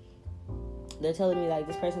you. They're telling me like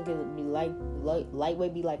this person could be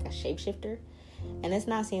lightweight, be like a shapeshifter. And it's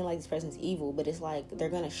not saying like this person's evil, but it's like they're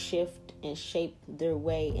gonna shift and shape their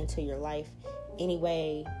way into your life any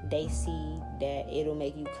way they see that it'll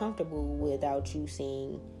make you comfortable without you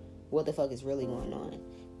seeing what the fuck is really going on.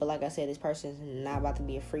 But like I said, this person's not about to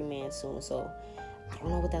be a free man soon, so I don't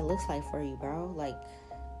know what that looks like for you, bro. Like,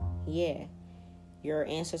 yeah. your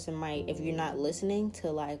ancestor might, if you're not listening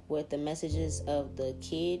to like what the messages of the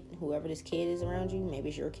kid, whoever this kid is around you, maybe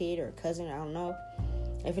it's your kid or a cousin, I don't know.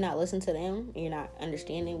 If you're not listening to them, you're not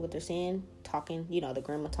understanding what they're saying, talking, the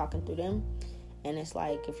grandma talking through them. And it's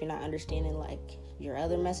like, if you're not understanding like your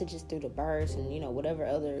other messages through the birds and, whatever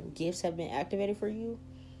other gifts have been activated for you,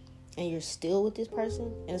 and you're still with this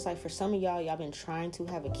person, and it's like for some of y'all been trying to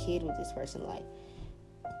have a kid with this person. Like,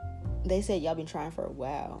 they said y'all been trying for a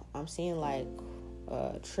while. I'm seeing like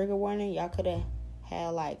trigger warning, y'all could have had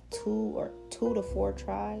like 2 to 4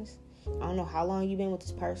 tries. I don't know how long you've been with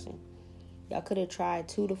this person. Y'all could have tried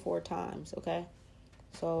 2 to 4 times, okay?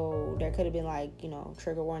 So there could have been like,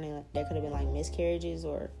 trigger warning. There could have been like miscarriages,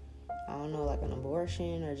 or I don't know, like an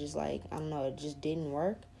abortion, or just like, I don't know, it just didn't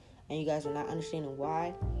work. And you guys are not understanding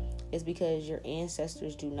why. It's because your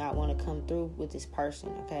ancestors do not want to come through with this person,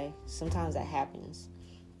 okay? Sometimes that happens.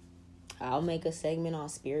 I'll make a segment on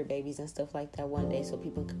spirit babies and stuff like that one day so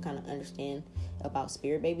people can kind of understand about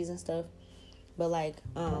spirit babies and stuff. But like,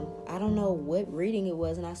 I don't know what reading it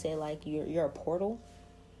was, and I said like you're a portal.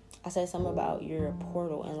 I said something about you're a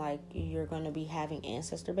portal, and like you're gonna be having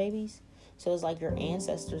ancestor babies. So it's like your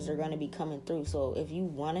ancestors are gonna be coming through. So if you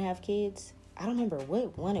want to have kids, I don't remember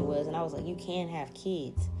what one it was, and I was like, you can have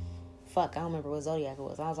kids. I don't remember what zodiac it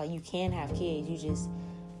was. I was like, you can have kids.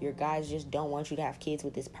 Your guys just don't want you to have kids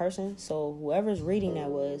with this person. So whoever's reading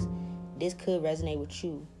this could resonate with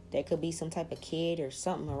you. There could be some type of kid or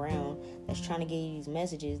something around that's trying to get you these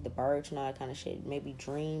messages, the birds and all that kind of shit, maybe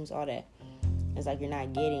dreams, all that. It's like you're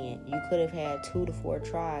not getting it. You could have had 2 to 4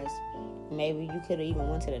 tries. Maybe you could have even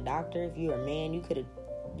went to the doctor. If you're a man, you could have,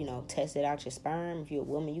 tested out your sperm. If you're a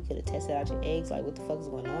woman, you could have tested out your eggs. Like, what the fuck is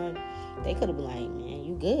going on? They could have been like, man,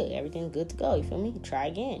 you good. Everything's good to go. You feel me? Try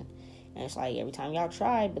again. And it's like every time y'all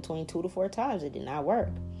tried between 2 to 4 times, it did not work.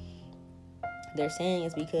 They're saying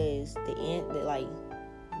it's because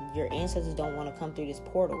your ancestors don't want to come through this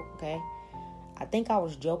portal, okay? I think I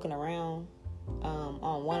was joking around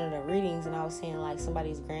on one of the readings, and I was saying like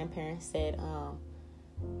somebody's grandparents said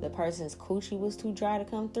the person's coochie was too dry to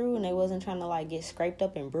come through, and they wasn't trying to like get scraped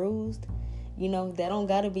up and bruised. That don't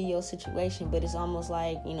gotta be your situation, but it's almost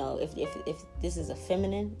like, if this is a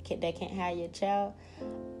feminine that can't have your child,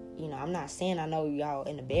 I'm not saying I know y'all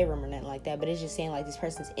in the bedroom or nothing like that, but it's just saying like this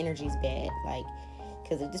person's energy is bad. Like,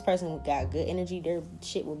 because if this person got good energy, their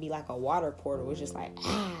shit would be like a water portal. It's just like,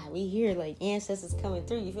 we hear like ancestors coming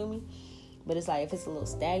through, you feel me? But it's like if it's a little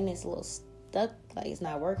stagnant, it's a little stuck, like it's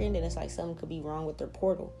not working, then it's like something could be wrong with their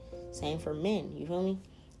portal. Same for men, you feel me?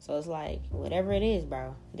 So it's like, whatever it is,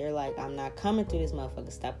 bro, they're like, I'm not coming through this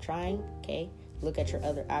motherfucker. Stop trying, okay? Look at your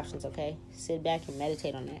other options, okay? Sit back and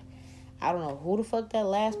meditate on that. I don't know who the fuck that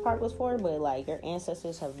last part was for, but like your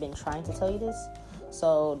ancestors have been trying to tell you this.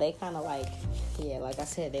 So they kind of like, like I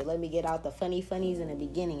said, they let me get out the funnies in the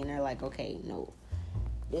beginning, and they're like, okay, no,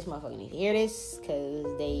 this motherfucker need to hear this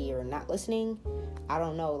because they are not listening. I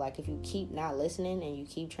don't know, like if you keep not listening and you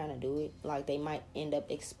keep trying to do it, like they might end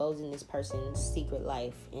up exposing this person's secret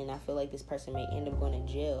life, and I feel like this person may end up going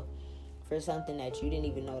to jail for something that you didn't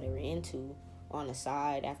even know they were into on the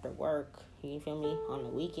side after work, you feel me, on the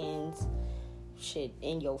weekends, shit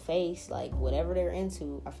in your face, like whatever they're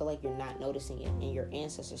into. I feel like you're not noticing it, and your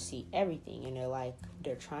ancestors see everything, and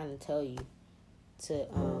they're trying to tell you to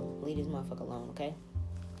leave this motherfucker alone, okay?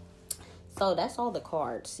 So that's all the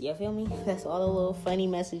cards, you feel me? That's all the little funny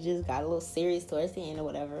messages, got a little serious towards the end or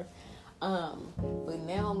whatever. But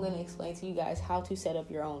now I'm going to explain to you guys how to set up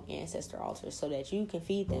your own ancestor altars so that you can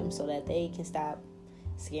feed them, so that they can stop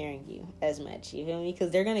scaring you as much, you feel me?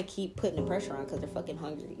 Because they're going to keep putting the pressure on because they're fucking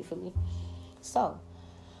hungry, you feel me? So,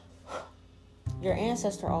 your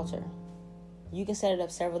ancestor altar, you can set it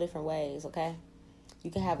up several different ways, okay?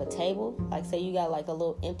 You can have a table, like say you got like a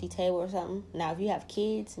little empty table or something. Now, if you have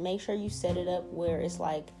kids, make sure you set it up where it's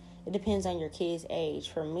like, it depends on your kid's age.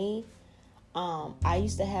 For me, I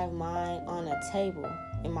used to have mine on a table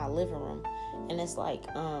in my living room, and it's like,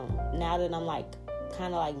 now that I'm like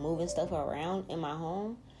kind of like moving stuff around in my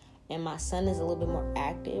home, and my son is a little bit more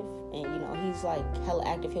active, and he's like hella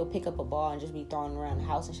active. He'll pick up a ball and just be throwing around the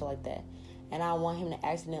house and shit like that, and I don't want him to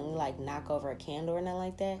accidentally like knock over a candle or nothing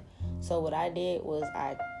like that. So what I did was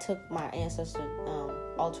I took my ancestor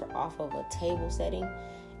altar off of a table setting,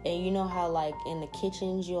 and you know how like in the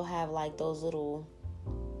kitchens you'll have like those little,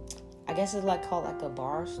 I guess it's like called like the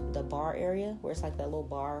bar area, where it's like that little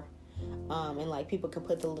bar, and like people can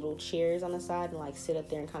put the little chairs on the side and like sit up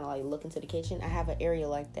there and kind of like look into the kitchen. I have an area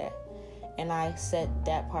like that, and I set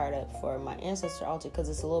that part up for my ancestor altar because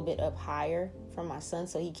it's a little bit up higher for my son,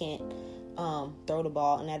 so he can't throw the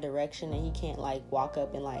ball in that direction, and he can't like walk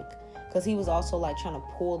up and like, because he was also like trying to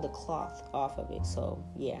pull the cloth off of it. So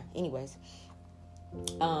yeah, anyways,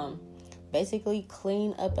 basically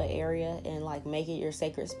clean up an area and like make it your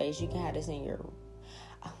sacred space. You can have this in your,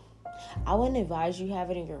 I wouldn't advise you have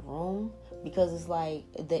it in your room, because it's like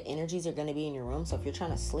the energies are going to be in your room. So if you're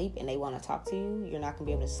trying to sleep and they want to talk to you, you're not going to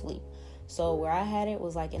be able to sleep. So where I had it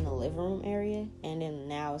was like in the living room area, and then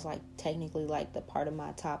now it's like technically like the part of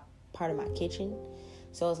my kitchen.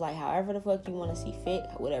 So it's like however the fuck you want to see fit,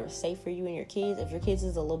 whatever's safe for you and your kids. If your kids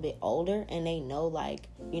is a little bit older and they know, like,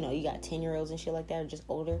 you know, you got 10-year-olds and shit like that, or just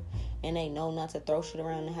older, and they know not to throw shit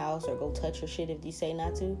around the house or go touch your shit if you say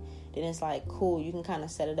not to, then it's like cool, you can kind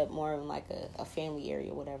of set it up more in like a family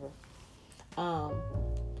area, whatever.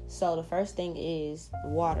 So the first thing is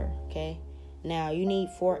water, okay? Now, you need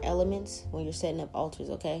 4 elements when you're setting up altars,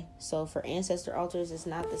 okay? So for ancestor altars, it's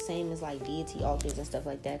not the same as like deity altars and stuff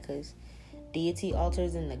like that, because deity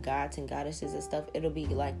altars and the gods and goddesses and stuff, it'll be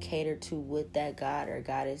like catered to what that god or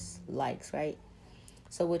goddess likes, right?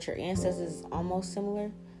 So with your ancestors, it's almost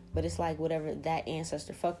similar, but it's like whatever that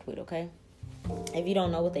ancestor fucked with, okay? If you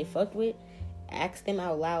don't know what they fucked with, ask them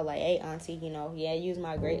out loud, like, hey, auntie, you know, yeah, use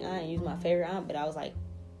my great aunt, use my favorite aunt, but I was like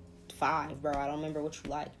 5, bro. I don't remember what you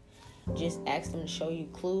like. Just ask them to show you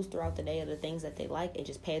clues throughout the day of the things that they like, and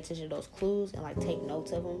just pay attention to those clues and like take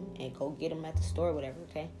notes of them and go get them at the store, whatever,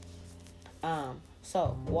 okay?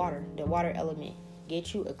 So water, the water element.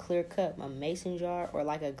 Get you a clear cup, a mason jar, or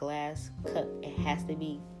like a glass cup. It has to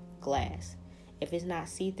be glass. If it's not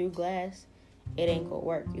see-through glass, it ain't gonna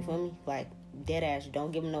work. You feel me? Like, dead ass.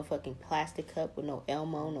 Don't give them no fucking plastic cup with no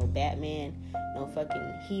Elmo, no Batman, no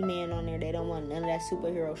fucking He-Man on there. They don't want none of that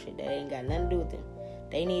superhero shit. That ain't got nothing to do with them.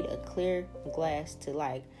 They need a clear glass to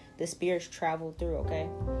like the spirits travel through, okay?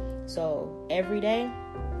 So every day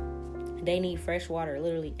they need fresh water,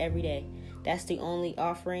 literally every day. That's the only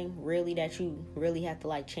offering really that you really have to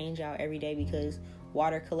like change out every day, because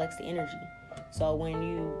water collects the energy. So when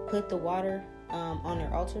you put the water on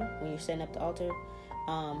your altar, when you're setting up the altar,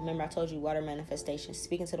 remember I told you water manifestation,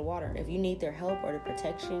 speaking to the water. If you need their help or their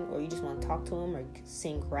protection, or you just want to talk to them or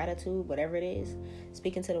sing gratitude, whatever it is,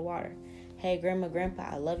 speaking to the water. Hey, grandma,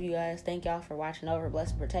 grandpa, I love you guys. Thank y'all for watching over,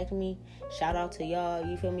 blessing, protecting me. Shout out to y'all,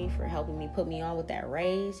 you feel me, for helping me put me on with that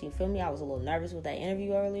raise. You feel me? I was a little nervous with that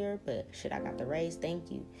interview earlier, but shit, I got the raise. Thank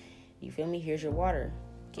you. You feel me? Here's your water.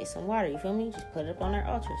 Get some water, you feel me? Just put it up on our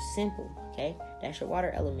altar. Simple, okay? That's your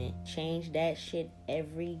water element. Change that shit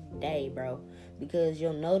every day, bro. Because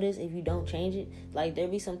you'll notice if you don't change it, like there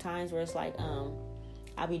be some times where it's like,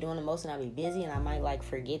 I'll be doing the most and I'll be busy and I might like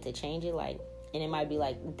forget to change it, like, and it might be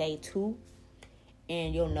like day 2.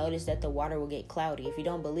 And you'll notice that the water will get cloudy. If you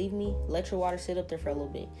don't believe me, let your water sit up there for a little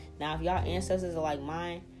bit. Now, if y'all ancestors are like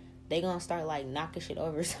mine, they gonna start like knocking shit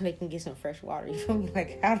over so they can get some fresh water. You feel me?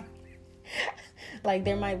 Like, how? Like,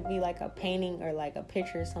 there might be like a painting or like a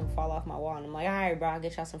picture or something fall off my wall, and I'm like, all right, bro, I'll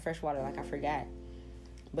get y'all some fresh water. Like, I forgot.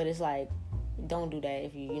 But it's like, don't do that.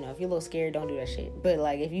 If you know, if you're a little scared, don't do that shit. But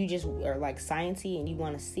like, if you just are like sciencey and you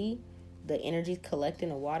want to see the energy collecting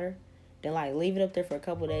the water, then like leave it up there for a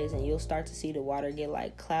couple days, and you'll start to see the water get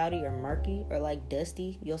like cloudy or murky or like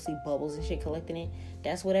dusty. You'll see bubbles and shit collecting it.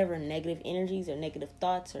 That's whatever negative energies or negative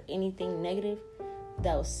thoughts or anything negative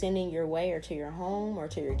that was sending your way or to your home or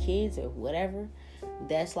to your kids or whatever.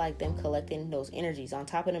 That's like them collecting those energies on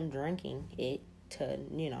top of them drinking it to,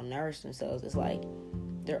 you know, nourish themselves. It's like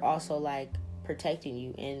they're also like protecting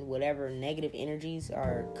you, and whatever negative energies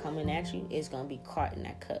are coming at you is gonna be caught in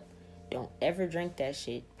that cup. Don't ever drink that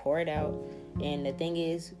shit. Pour it out. And the thing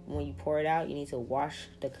is, when you pour it out, you need to wash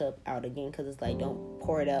the cup out again, because it's like, don't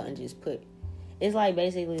pour it out and just put, it's like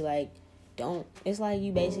basically like, it's like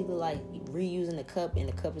you basically like reusing the cup, and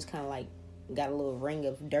the cup is kind of like got a little ring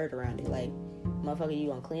of dirt around it. Like, motherfucker, you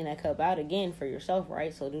gonna clean that cup out again for yourself,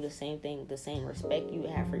 right? So do the same thing, the same respect you would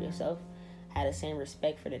have for yourself, have the same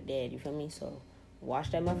respect for the dead, you feel me? So wash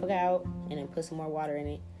that motherfucker out, and then put some more water in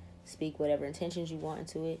it. Speak whatever intentions you want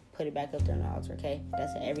into it. Put it back up there on the altar, okay?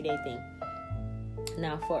 That's an everyday thing.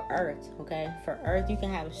 Now, for earth, okay? For earth, you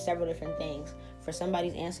can have several different things. For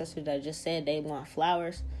somebody's ancestors that just said they want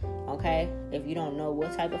flowers, okay? If you don't know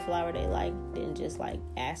what type of flower they like, then just, like,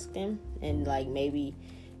 ask them. And, like, maybe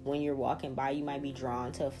when you're walking by, you might be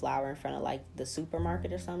drawn to a flower in front of, like, the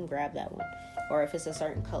supermarket or something. Grab that one. Or if it's a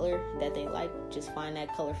certain color that they like, just find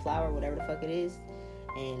that color flower, whatever the fuck it is,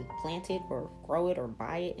 and plant it or grow it or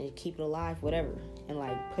buy it and keep it alive, whatever, and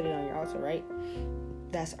like put it on your altar, right?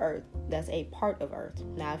 That's earth. That's a part of earth.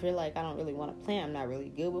 Now, if you're like, I don't really want to plant, I'm not really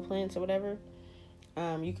good with plants or whatever,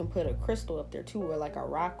 you can put a crystal up there too, or like a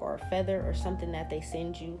rock or a feather or something that they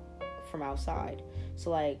send you from outside.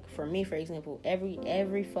 So, like, for me, for example,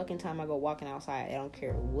 every fucking time I go walking outside, I don't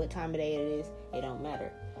care what time of day it is, it don't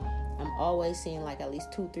matter. I'm always seeing, like, at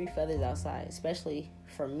least 2-3 feathers outside, especially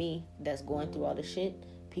for me that's going through all the shit,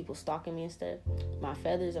 people stalking me and stuff. My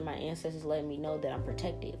feathers and my ancestors letting me know that I'm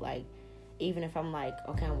protected. Like, even if I'm like,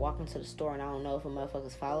 okay, I'm walking to the store and I don't know if a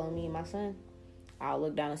motherfucker's following me and my son, I'll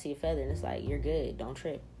look down and see a feather and it's like, you're good, don't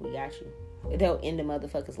trip, we got you. They'll end the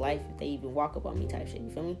motherfucker's life if they even walk up on me type shit, you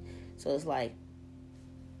feel me? So it's like,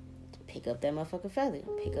 pick up that motherfucking feather,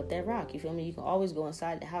 pick up that rock, you feel me? You can always go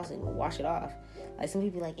inside the house and wash it off. Like, some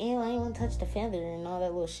people be like, ew, I ain't want to touch the feather and all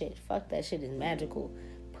that little shit. Fuck that shit, is magical.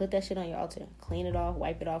 Put that shit on your altar, clean it off,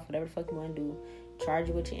 wipe it off, whatever the fuck you want to do, charge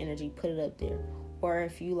it with your energy, put it up there. Or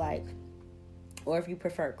if you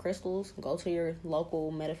prefer crystals, go to your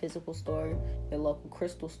local metaphysical store, your local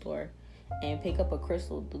crystal store, and pick up a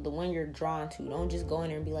crystal, the one you're drawn to. Don't just go in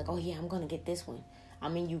there and be like, oh yeah, I'm gonna get this one. I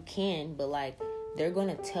mean, you can, but like, they're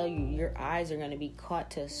gonna tell you, your eyes are gonna be caught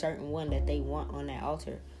to a certain one that they want on that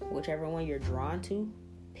altar. Whichever one you're drawn to,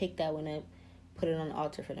 pick that one up, put it on the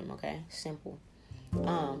altar for them, okay? Simple.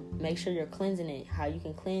 Make sure you're cleansing it. How you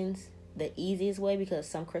can cleanse, the easiest way, because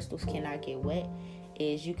some crystals cannot get wet,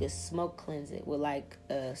 is you could smoke cleanse it with like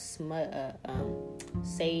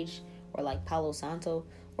sage or like Palo Santo.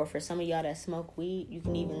 Or for some of y'all that smoke weed, you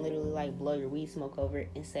can even literally like blow your weed smoke over it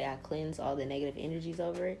and say, I cleanse all the negative energies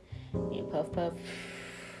over it. And puff,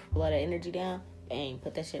 blow that energy down, bang,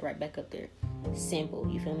 put that shit right back up there. Simple,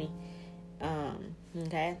 you feel me?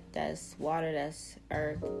 Okay, that's water, that's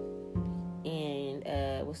earth,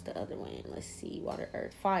 and what's the other one? Let's see, water,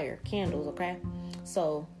 earth, fire, candles, okay?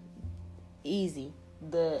 So, easy.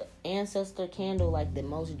 The ancestor candle, like the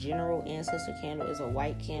most general ancestor candle, is a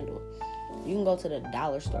white candle. You can go to the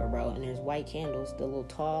dollar store, bro, and there's white candles, the little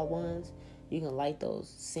tall ones. You can light those.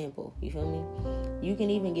 Simple. You feel me? You can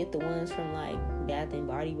even get the ones from like Bath and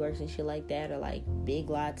Body Works and shit like that, or like Big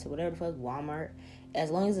Lots or whatever the fuck, Walmart. As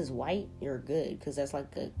long as it's white, you're good, because that's like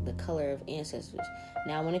the color of ancestors.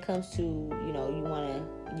 Now, when it comes to, you know,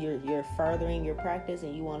 you're furthering your practice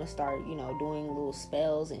and you want to start, you know, doing little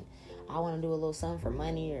spells, and I want to do a little something for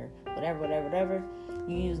money or whatever.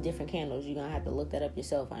 You use different candles. You're going to have to look that up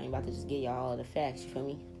yourself. I ain't about to just give y'all all the facts, you feel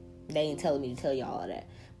me? They ain't telling me to tell y'all all of that.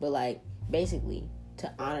 But, like, basically,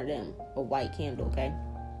 to honor them, a white candle, okay?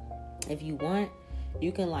 If you want,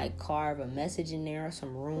 you can, like, carve a message in there or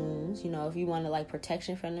some runes. You know, if you want to, like,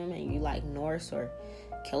 protection from them and you like Norse or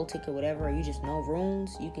Celtic or whatever, or you just know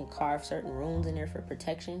runes, you can carve certain runes in there for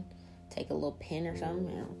protection. Take a little pen or something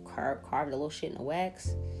and carve the little shit in the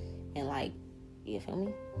wax and, like, you feel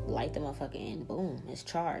me? Light the motherfucker and boom, it's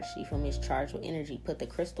charged. You feel me? It's charged with energy. Put the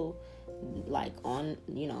crystal like on,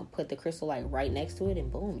 you know, put the crystal like right next to it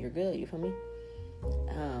and boom, you're good. You feel me?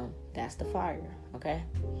 That's the fire, okay?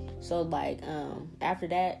 So like after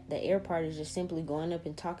that, the air part is just simply going up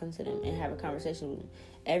and talking to them and have a conversation with them.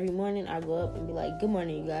 Every morning I go up and be like, good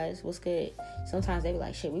morning, you guys, what's good? Sometimes they be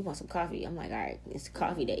like, shit, we want some coffee. I'm like, all right, it's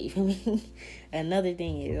coffee day, you feel me? Another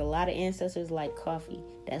thing is, a lot of ancestors like coffee.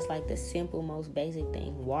 That's like the simple, most basic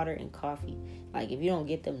thing, water and coffee. Like, if you don't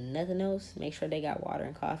get them nothing else, make sure they got water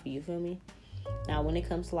and coffee, you feel me? Now, when it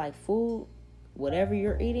comes to like food, whatever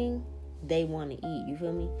you're eating, they want to eat, you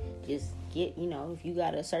feel me? Just get, you know, if you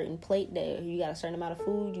got a certain plate that you got a certain amount of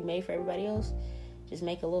food you made for everybody else, just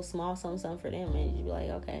make a little small something for them, and you be like,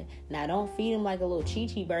 okay. Now, don't feed them like a little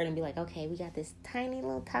chi-chi bird and be like, okay, we got this tiny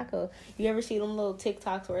little taco. You ever see them little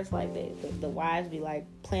TikToks where it's like the wives be like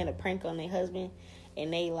playing a prank on their husband,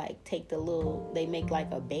 and they like take they make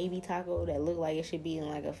like a baby taco that look like it should be in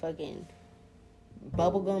like a fucking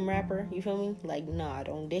bubblegum wrapper, you feel me? Like, nah,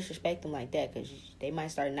 don't disrespect them like that, because they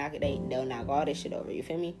might start they'll knock all this shit over, you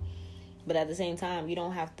feel me? But at the same time, you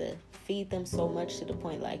don't have to feed them so much to the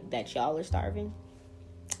point like that y'all are starving.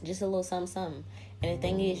 Just a little something. And the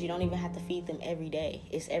thing is, you don't even have to feed them every day.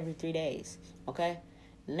 It's every 3 days, okay?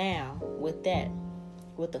 Now, with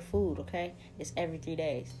the food, okay? It's every 3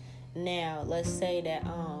 days. Now, let's say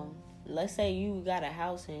you got a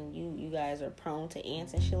house and you guys are prone to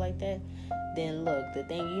ants and shit like that. Then look, the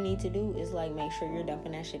thing you need to do is like make sure you're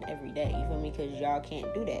dumping that shit every day. You feel me? Because y'all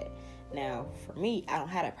can't do that. Now, for me, I don't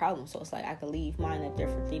have that problem. So it's like I could leave mine up there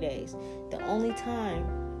for 3 days. The only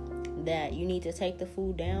time that you need to take the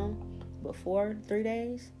food down before 3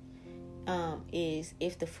 days is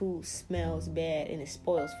if the food smells bad and it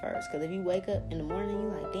spoils first. Because if you wake up in the morning, you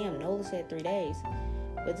like, damn, Nola said 3 days,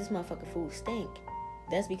 but this motherfucking food stink.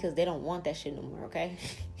 That's because they don't want that shit no more, okay?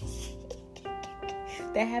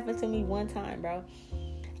 That happened to me one time, bro.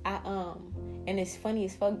 And it's funny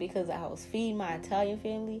as fuck because I was feeding my Italian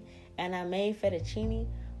family and I made fettuccine,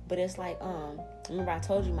 But it's like, remember I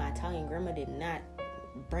told you my Italian grandma did not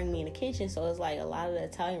bring me in the kitchen, so it's like a lot of the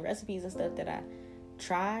Italian recipes and stuff that I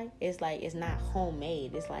try, it's like it's not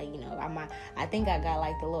homemade. It's like, I think I got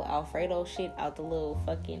like the little Alfredo shit out the little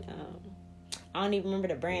fucking I don't even remember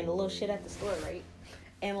the brand, the little shit at the store, right?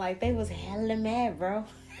 And like they was hella mad, bro.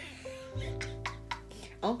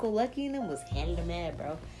 Uncle Lucky and them was hella mad,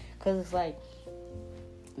 bro, cause it's like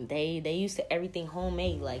they used to everything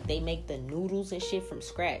homemade. Like they make the noodles and shit from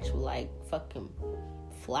scratch with like fucking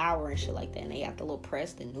flour and shit like that, and they got the little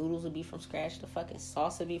press. The noodles would be from scratch, the fucking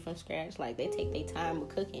sauce would be from scratch. Like they take their time with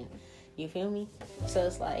cooking, you feel me? So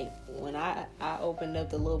it's like when I opened up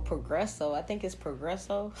the little Progresso, I think it's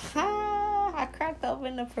Progresso. I cracked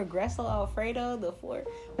open the Progresso Alfredo, the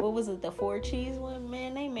 4 cheese one.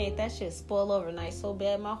 Man, they made that shit spoil overnight so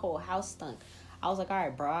bad my whole house stunk. I was like, all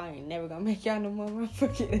right, bro, I ain't never gonna make y'all no more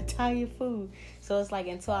motherfucking Italian food. So it's like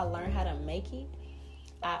until I learn how to make it,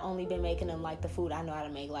 I only been making them like the food I know how to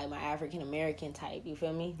make, like my African American type. You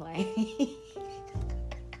feel me? Like,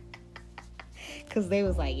 cause they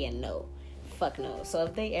was like, yeah, no, fuck no. So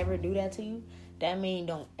if they ever do that to you, that mean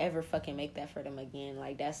don't ever fucking make that for them again.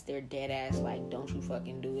 Like that's their dead ass, like, don't you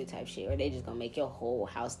fucking do it type shit, or they just gonna make your whole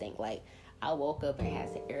house stink. Like I woke up and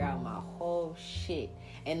had to air out my whole shit.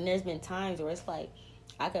 And there's been times where it's like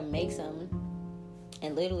I can make something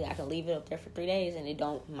and literally I can leave it up there for 3 days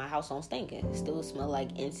and my house don't stink. It still smell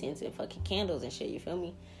like incense and fucking candles and shit, you feel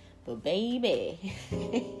me? But baby,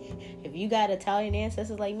 if you got Italian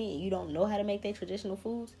ancestors like me and you don't know how to make their traditional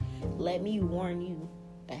foods, let me warn you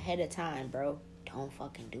ahead of time, bro. Don't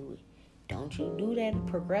fucking do it. Don't you do that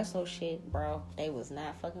Progresso shit, bro. They was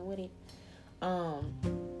not fucking with it.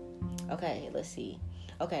 Okay, let's see.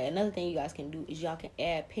 Okay, another thing you guys can do is y'all can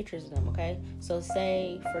add pictures of them, okay? So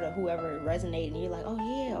say for the whoever resonated and you're like, oh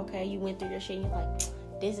yeah, okay, you went through your shit and you're like,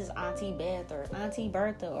 this is Auntie Beth or Auntie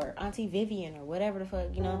Bertha or Auntie Vivian or whatever the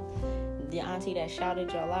fuck, the auntie that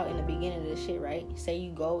shouted y'all out in the beginning of the shit, right? Say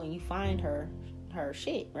you go and you find her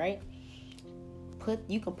shit, right?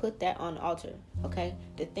 You can put that on the altar, okay?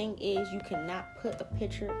 The thing is, you cannot put a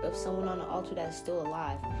picture of someone on the altar that is still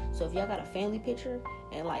alive. So if y'all got a family picture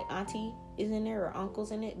and like auntie is in there or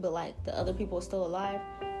uncle's in it, but like the other people are still alive,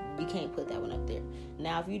 you can't put that one up there.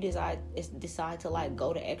 Now if you decide to like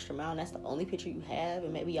go the extra mile and that's the only picture you have,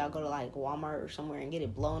 and maybe y'all go to like Walmart or somewhere and get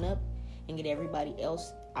it blown up and get everybody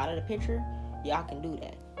else out of the picture, y'all can do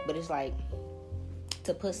that. But it's like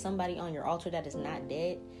to put somebody on your altar that is not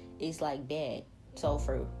dead is like bad. So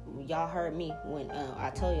for y'all heard me when I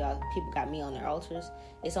tell y'all people got me on their altars,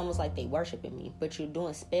 it's almost like they worshiping me, but you're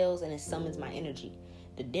doing spells and it summons my energy.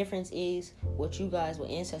 The difference is what you guys with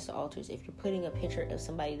ancestor altars, if you're putting a picture of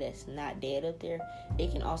somebody that's not dead up there,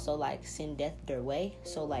 it can also like send death their way.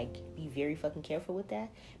 So like be very fucking careful with that.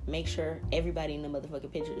 Make sure everybody in the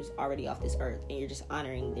motherfucking picture is already off this earth and you're just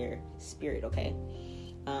honoring their spirit, okay?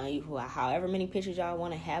 However many pictures y'all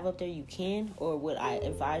want to have up there, you can. Or what I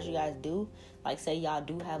advise you guys do, like say y'all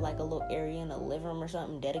do have like a little area in the living room or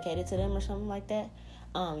something dedicated to them or something like that,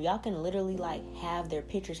 y'all can literally like have their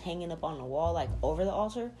pictures hanging up on the wall like over the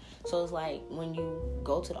altar. So it's like when you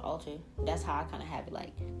go to the altar, that's how I kind of have it.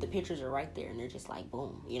 Like the pictures are right there and they're just like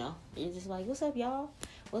boom, you're just like, what's up y'all,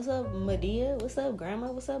 what's up Medea, what's up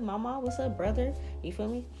grandma, what's up mama, what's up brother, you feel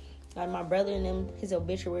me? Like my brother and them, his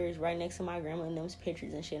obituary is right next to my grandma and them's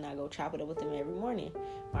pictures and shit, and I go chop it up with them every morning.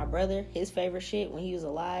 My brother, his favorite shit when he was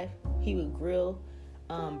alive, he would grill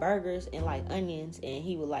burgers and like onions, and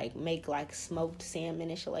he would like make like smoked salmon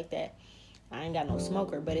and shit like that. I ain't got no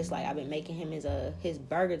smoker, but it's like I've been making him his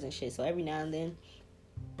burgers and shit. So every now and then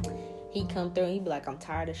he come through and he be like, I'm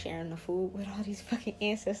tired of sharing the food with all these fucking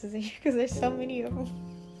ancestors in here because there's so many of them.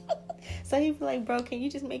 So he'd be like, bro, can you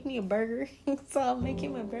just make me a burger? So I'll make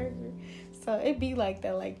him a burger. So it be like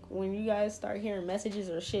that. Like when you guys start hearing messages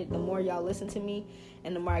or shit, the more y'all listen to me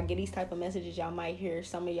and the more I get these type of messages, y'all might hear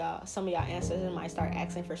some of y'all ancestors might start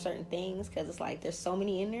asking for certain things, because it's like there's so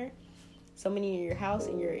many in there, so many in your house,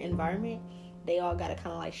 in your environment. They all gotta kind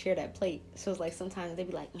of like share that plate. So it's like sometimes they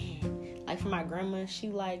be like, man, like for my grandma, she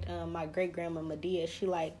liked my great grandma Medea, she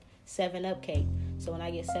liked 7-Up cake. So when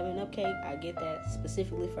I get 7-Up cake, I get that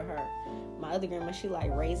specifically for her. My other grandma, she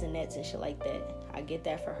like Raisinets and shit like that. I get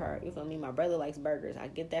that for her. You feel me? My brother likes burgers. I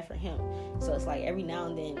get that for him. So it's like every now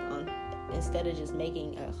and then, instead of just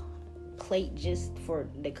making a plate just for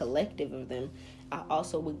the collective of them, I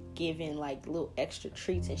also would give in like little extra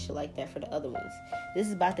treats and shit like that for the other ones. This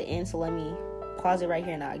is about to end, so let me pause it right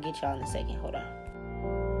here and I'll get y'all in a second. Hold on.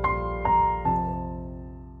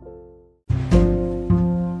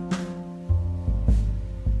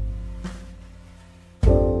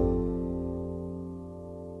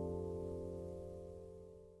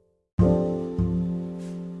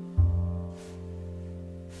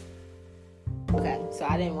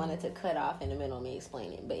 didn't want it to cut off in the middle of me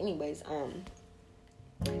explaining. But anyways,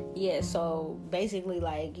 yeah, so basically,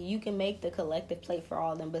 like, you can make the collective plate for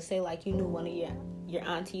all of them, but say, like, you knew one of your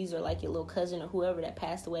aunties or, like, your little cousin or whoever that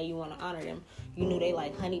passed away, you want to honor them. You knew they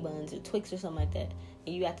like honey buns or Twix or something like that,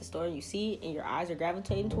 and you at the store and you see it and your eyes are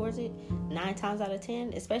gravitating towards it. 9 times out of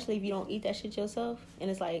 10, especially if you don't eat that shit yourself,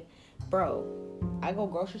 and it's like, bro, I go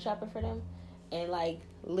grocery shopping for them, and, like,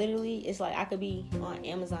 literally, it's like I could be on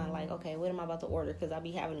Amazon, like, okay, what am I about to order? Because I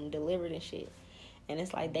be having them delivered and shit. And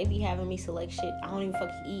it's like, they be having me select shit I don't even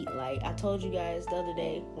fucking eat. Like, I told you guys the other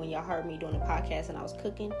day when y'all heard me doing a podcast and I was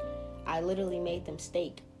cooking, I literally made them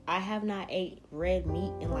steak. I have not ate red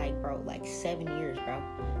meat in, like, 7 years, bro.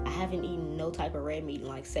 I haven't eaten no type of red meat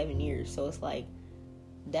in, 7 years. So it's like,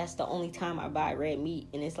 that's the only time I buy red meat.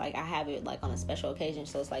 And it's like, I have it, like, on a special occasion.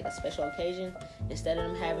 So it's like a special occasion. Instead of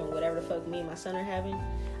them having whatever the fuck me and my son are having,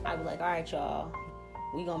 I be like, all right, y'all,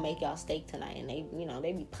 we gonna make y'all steak tonight. And they,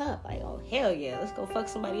 they be pumped, like, oh, hell yeah, let's go fuck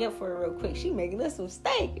somebody up for it real quick. She making us some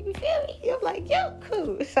steak, you feel me? I'm like, yo,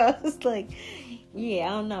 cool. So it's like, yeah, I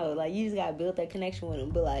don't know, like, you just gotta build that connection with them.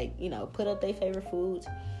 But, like, put up their favorite foods.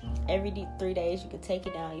 Every 3 days you can take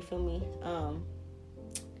it down, you feel me?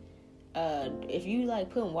 If you, like,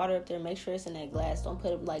 putting water up there, make sure it's in that glass. Don't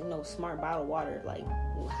put up, like, no smart bottled water. Like,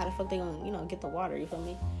 how the fuck they gonna, get the water, you feel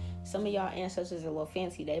me? Some of y'all ancestors are a little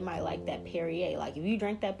fancy. They might like that Perrier. Like, if you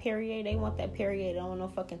drink that Perrier, they want that Perrier. They don't want no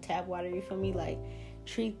fucking tap water, you feel me? Like,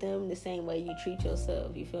 treat them the same way you treat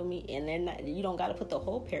yourself, you feel me? And they're not, you don't gotta put the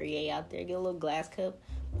whole Perrier out there. Get a little glass cup,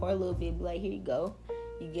 pour a little bit, be like, here you go.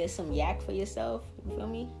 You get some yak for yourself, you feel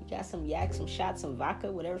me? You got some yak, some shots, some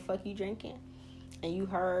vodka, whatever the fuck you drinking. And you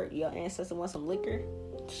heard your ancestor want some liquor,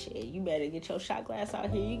 shit, you better get your shot glass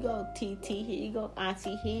out. Here you go, TT. Here you go,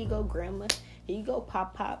 auntie. Here you go, grandma. Here you go,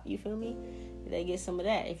 pop. You feel me? They get some of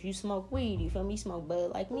that. If you smoke weed, you feel me? Smoke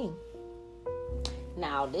bud like me.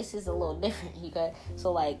 Now, this is a little different, you guys.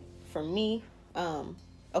 So, like, for me,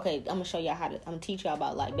 okay, I'm gonna show y'all I'm gonna teach y'all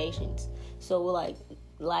about libations. So, like,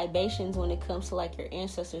 libations when it comes to, like, your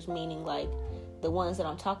ancestors, meaning, like, the ones that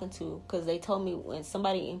I'm talking to, because they told me when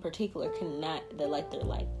somebody in particular they're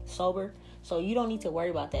like sober, so you don't need to worry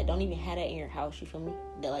about that. Don't even have that in your house, you feel me?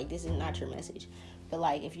 That, like, this is not your message. But,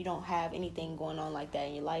 like, if you don't have anything going on like that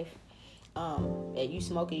in your life, and you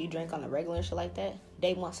smoke and you drink on the regular and shit like that,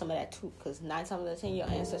 they want some of that too, because 9 times out of 10 your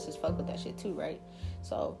ancestors fuck with that shit too, right?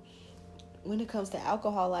 So when it comes to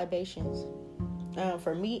alcohol libations,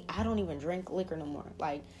 for me, I don't even drink liquor no more.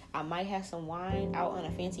 Like, I might have some wine out on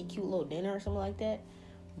a fancy, cute little dinner or something like that.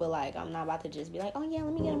 But, like, I'm not about to just be like, oh, yeah,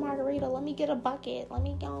 let me get a margarita. Let me get a bucket. Let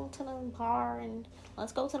me go to the bar and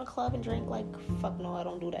let's go to the club and drink. Like, fuck no, I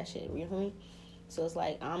don't do that shit. You feel me? So it's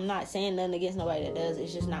like, I'm not saying nothing against nobody that does.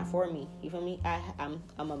 It's just not for me. You feel me? I'm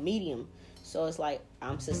a medium. So it's like,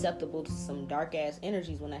 I'm susceptible to some dark-ass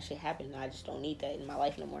energies when that shit happens. I just don't need that in my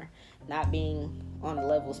life no more. Not being on the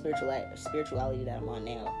level of spirituality that I'm on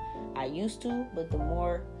now. I used to, but the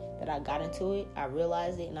more that I got into it, I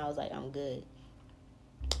realized it, and I was like, I'm good.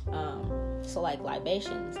 So, like,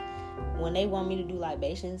 libations. When they want me to do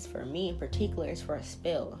libations, for me in particular, it's for a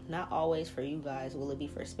spell. Not always for you guys will it be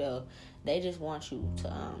for a spell. They just want you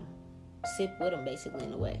to sip with them, basically,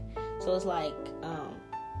 in a way. So it's like,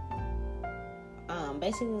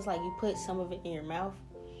 basically, it's like you put some of it in your mouth.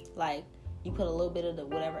 Like, you put a little bit of the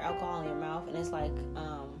whatever alcohol in your mouth, and it's like,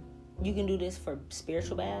 you can do this for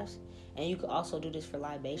spiritual baths, and you can also do this for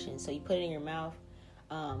libations. So you put it in your mouth,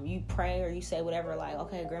 you pray or you say whatever, like,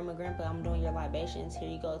 okay, grandma, grandpa, I'm doing your libations, here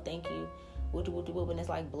you go, thank you, and it's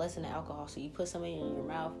like blessing the alcohol. So you put some in your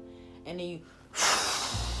mouth, and then you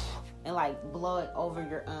and, like, blow it over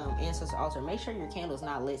your ancestor altar. Make sure your candle's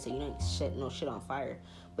not lit so you don't set no shit on fire.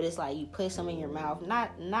 But it's like you put some in your mouth, not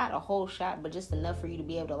a whole shot, but just enough for you to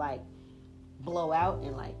be able to, like, blow out,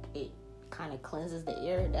 and, like, it kind of cleanses the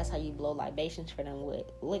air. That's how you blow libations for them with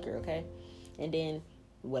liquor, okay? And then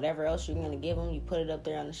whatever else you're gonna give them, you put it up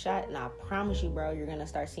there on the shot, and I promise you, bro, you're gonna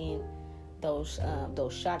start seeing those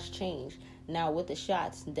shots change. Now, with the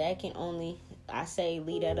shots, that can only, I say,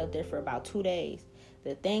 leave that up there for about 2 days.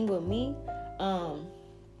 The thing with me,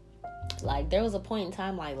 like, there was a point in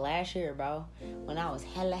time, like, last year, bro, when I was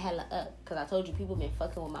hella up, because I told you people been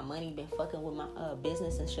fucking with my money, been fucking with my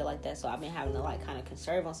business and shit like that, so I've been having to, like, kind of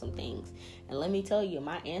conserve on some things. And let me tell you,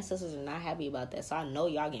 my ancestors are not happy about that, so I know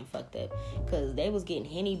y'all getting fucked up, because they was getting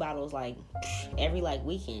Henny bottles, like, every, like,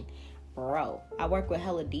 weekend. Bro, I work with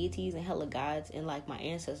hella deities and hella gods, and, like, my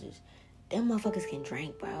ancestors, them motherfuckers can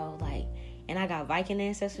drink, bro, like, and I got Viking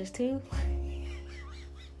ancestors, too.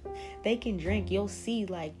 They can drink. You'll see,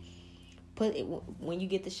 like, put it when you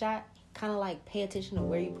get the shot, kind of, like, pay attention to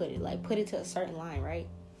where you put it. Like, put it to a certain line, right?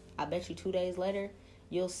 I bet you 2 days later,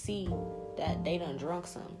 you'll see that they done drunk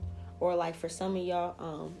some. Or like for some of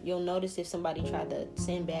y'all, you'll notice if somebody tried to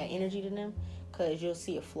send bad energy to them, because you'll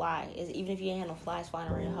see a fly. Even if you ain't had no flies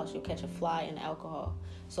flying around your house, you'll catch a fly in alcohol.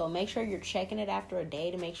 So make sure you're checking it after a day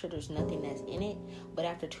to make sure there's nothing that's in it. But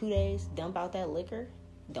after 2 days, dump out that liquor.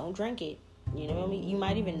 Don't drink it. You know what I mean? You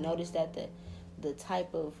might even notice that the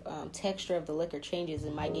type of texture of the liquor changes.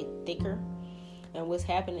 It might get thicker. And what's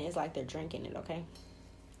happening is like they're drinking it, okay?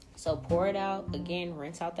 So pour it out. Again,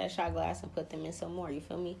 rinse out that shot glass and put them in some more. You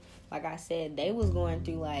feel me? Like I said, they was going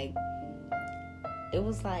through like, it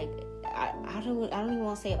was like, I don't even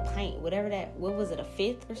want to say a pint. Whatever that, what was it, a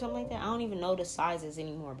fifth or something like that? I don't even know the sizes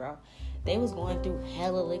anymore, bro. They was going through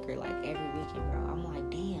hella liquor like every weekend, bro. I'm like,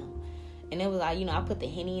 damn. And it was like, I put the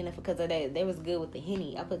Henny in it because of that. They was good with the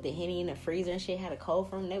Henny. I put the Henny in the freezer and shit, had a cold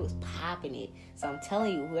from them. They was popping it. So I'm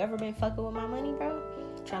telling you, whoever been fucking with my money, bro,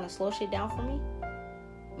 trying to slow shit down for me,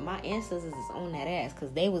 my ancestors is on that ass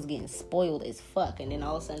because they was getting spoiled as fuck. And then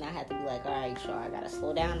all of a sudden I had to be like, all right, sure, I gotta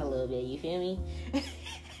slow down a little bit. You feel me?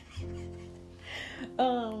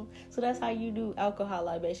 So that's how you do alcohol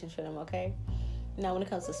libations for them, okay? Now, when it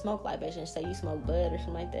comes to smoke libations, say you smoke bud or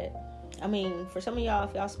something like that. I mean, for some of y'all,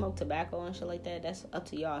 if y'all smoke tobacco and shit like that, that's up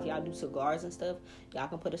to y'all. If y'all do cigars and stuff, y'all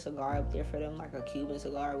can put a cigar up there for them, like a Cuban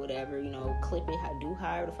cigar or whatever, clip it,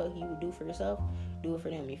 however the fuck you would do for yourself, do it for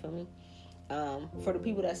them, you feel me? For the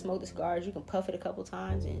people that smoke the cigars, you can puff it a couple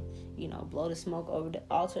times and, blow the smoke over the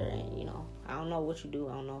altar and, I don't know what you do.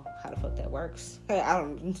 I don't know how the fuck that works. I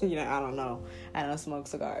don't know. I don't smoke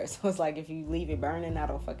cigars. So it's like if you leave it burning, I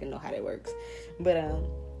don't fucking know how that works. But,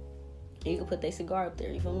 you can put their cigar up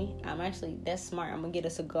there, you feel me? That's smart. I'm gonna get a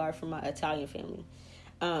cigar from my Italian family.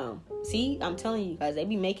 See, I'm telling you guys, they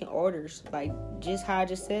be making orders. Like, just how I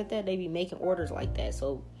just said that, they be making orders like that.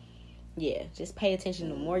 So, yeah, just pay attention.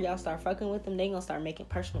 The more y'all start fucking with them, they gonna start making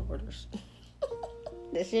personal orders.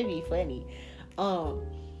 That should be funny.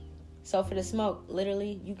 So for the smoke,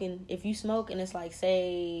 literally, you can, if you smoke and it's like,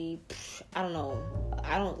 say, I don't know,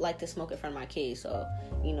 I don't like to smoke in front of my kids, so,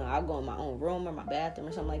 I'll go in my own room or my bathroom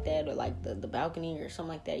or something like that, or like the balcony or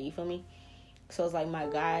something like that, you feel me? So it's like my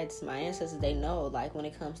guides, my ancestors, they know, like, when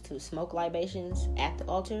it comes to smoke libations at the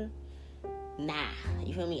altar, nah,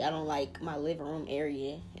 you feel me? I don't like my living room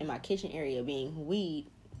area and my kitchen area being weed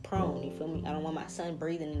prone, you feel me? I don't want my son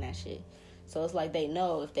breathing in that shit. So it's like they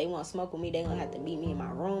know if they want to smoke with me, they gonna have to meet me in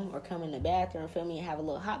my room or come in the bathroom, feel me, and have a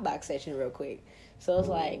little hot box session real quick. So it's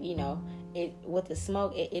like, it with the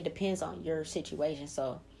smoke, it depends on your situation.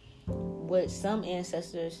 So with some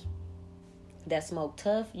ancestors that smoke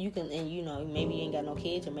tough, you can, and maybe you ain't got no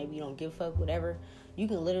kids or maybe you don't give a fuck, whatever, you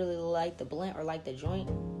can literally light the blunt or light the joint,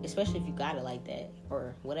 especially if you got it like that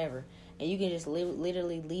or whatever, and you can just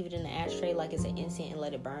literally leave it in the ashtray like it's an incense and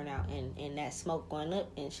let it burn out, and that smoke going up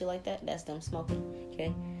and shit like that, that's them smoking,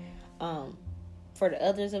 okay? For the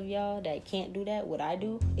others of y'all that can't do that, what I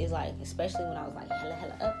do is, like, especially when I was like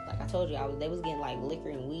hella up, like I told you, they was getting like liquor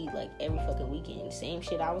and weed like every fucking weekend. The same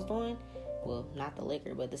shit I was doing, well, not the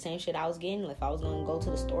liquor, but the same shit I was getting. If I was gonna go to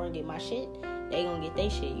the store and get my shit, they gonna get their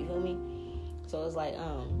shit, you feel me? So it's like,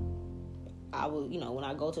 I will, when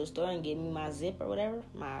I go to the store and get me my zip or whatever,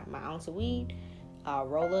 my ounce of weed, I'll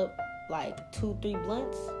roll up like 2-3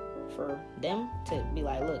 blunts for them to be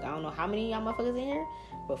like, look, I don't know how many of y'all motherfuckers in here,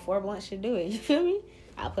 but 4 blunts should do it, you feel me?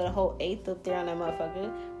 I put a whole 1/8 up there on that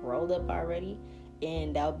motherfucker, rolled up already,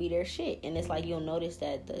 and that'll be their shit. And it's like, you'll notice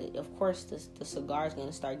that, of course, the cigar's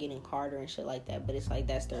gonna start getting harder and shit like that, but it's like,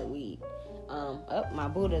 that's their weed. My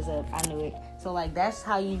Buddha's up, I knew it. So, like, that's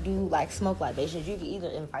how you do, like, smoke libations. You can either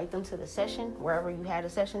invite them to the session, wherever you had a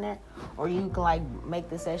session at, or you can, like, make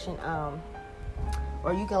the session,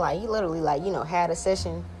 or you can, like, you literally, like, had a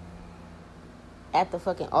session at the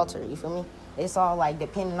fucking altar, you feel me? It's all, like,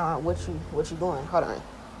 depending on what you doing. Hold on.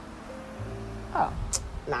 Oh,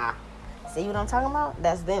 nah. See what I'm talking about?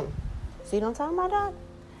 That's them. See what I'm talking about, dog?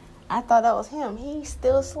 I thought that was him. He's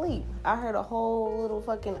still asleep. I heard a whole little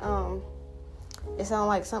fucking, it sounded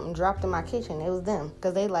like something dropped in my kitchen. It was them.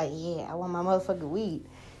 Because they like, yeah, I want my motherfucking weed.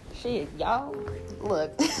 Shit, y'all,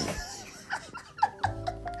 look.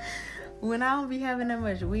 When I don't be having that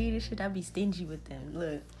much weed and shit, I be stingy with them.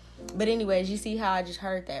 Look. But anyways, you see how I just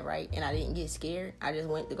heard that, right? And I didn't get scared. I just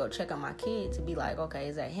went to go check on my kid to be like, okay,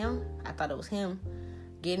 is that him? I thought it was him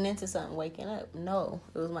getting into something, waking up. No,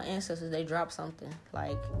 it was my ancestors. They dropped something,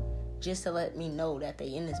 like, just to let me know that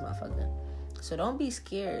they in this motherfucker. So don't be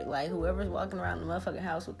scared. Like, whoever's walking around the motherfucking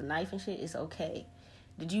house with the knife and shit, it's okay.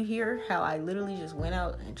 Did you hear how I literally just went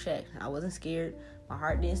out and checked? I wasn't scared. My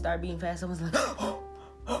heart didn't start beating fast. I was like, oh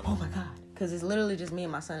my God. Because it's literally just me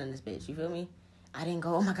and my son and this bitch. You feel me? I didn't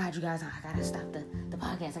go, oh my God, you guys, I gotta stop the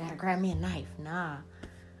podcast. I gotta grab me a knife. Nah.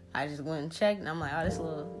 I just went and checked, and I'm like, oh,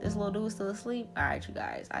 this little dude's still asleep. All right, you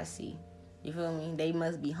guys, I see. You feel me? They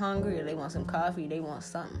must be hungry, or they want some coffee, they want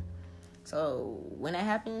something. So when that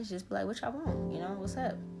happens, just be like, what y'all want? You know, what's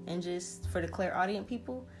up? And just for the clairaudient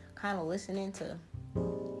people, kind of listening to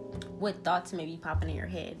what thoughts may be popping in your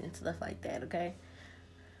head and stuff like that, okay?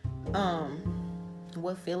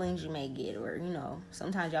 What feelings you may get, or, you know,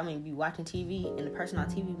 sometimes y'all may be watching TV and the person on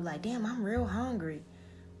TV be like, damn, I'm real hungry.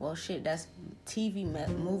 Well, shit, that's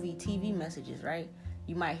movie TV messages, right?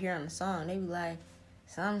 You might hear on the song, they be like,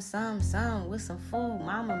 some with some food,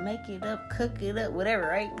 mama make it up, cook it up, whatever,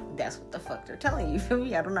 right? That's what the fuck they're telling you, feel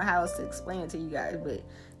me? I don't know how else to explain it to you guys, but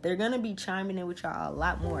they're gonna be chiming in with y'all a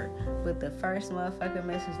lot more. But the first motherfucking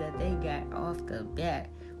message that they got off the bat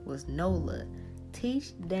was, Nola,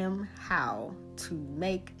 teach them how to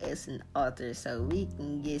make us an altar so we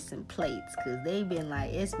can get some plates, because they been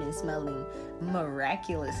like, it's been smelling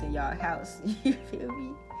miraculous in y'all house. You feel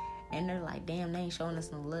me? And they're like, damn, they ain't showing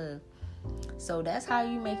us no love. So that's how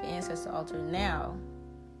you make an ancestor altar. Now,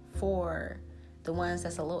 for the ones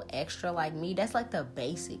that's a little extra like me, that's like the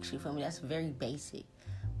basics, you feel me? That's very basic.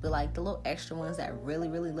 But like the little extra ones that really,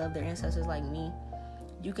 really love their ancestors like me,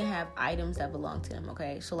 you can have items that belong to them,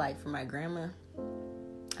 okay? So like for my grandma,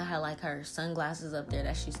 I had like her sunglasses up there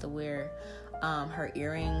that she used to wear, her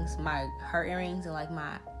earrings, her earrings, and like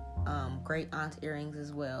my great aunt's earrings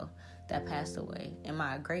as well that passed away. And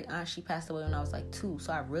my great aunt, she passed away when I was like 2,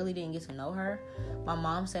 so I really didn't get to know her. My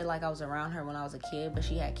mom said like I was around her when I was a kid, but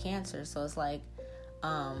she had cancer, so it's like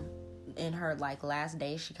in her like last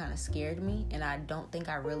days she kind of scared me, and I don't think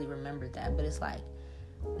I really remembered that. But it's like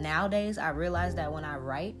nowadays I realize that when I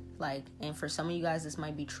write, like, and for some of you guys this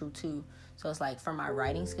might be true too, so it's like for my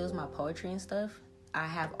writing skills, my poetry and stuff, I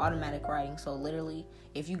have automatic writing. So literally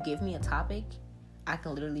if you give me a topic, I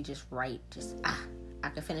can literally just write, I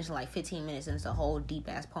can finish in like 15 minutes, and it's a whole deep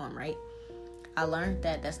ass poem, right? I learned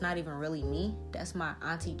that that's not even really me, that's my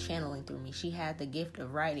auntie channeling through me. She had the gift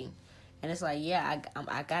of writing, and it's like, yeah,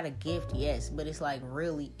 I got a gift, yes, but it's like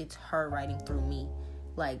really it's her writing through me,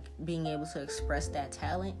 like being able to express that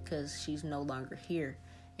talent, because she's no longer here,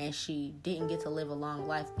 and she didn't get to live a long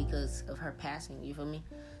life because of her passing, you feel me?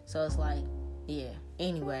 So it's like, yeah,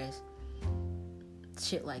 anyways,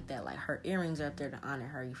 shit like that. Like her earrings are up there to honor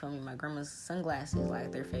her, you feel me? My grandma's sunglasses,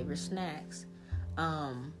 like their favorite snacks.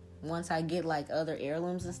 Once I get like other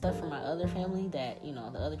heirlooms and stuff from my other family that, you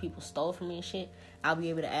know, the other people stole from me and shit, I'll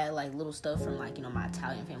be able to add like little stuff from like, you know, my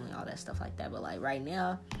Italian family, all that stuff like that. But like right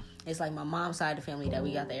now, it's like my mom's side of the family that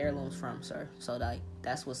we got the heirlooms from, sir. So like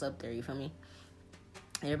that's what's up there, you feel me?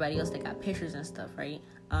 Everybody else, they got pictures and stuff, right?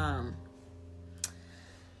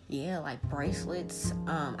 Yeah, like bracelets.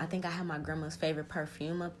 I think I have my grandma's favorite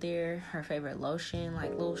perfume up there, her favorite lotion,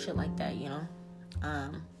 like little shit like that, you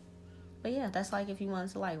know? But yeah, that's like if you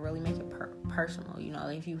wanted to like really make it personal, you know,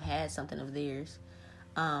 if you had something of theirs.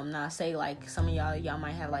 Now say like some of y'all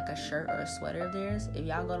might have like a shirt or a sweater of theirs. If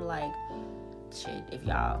y'all go to like, shit, if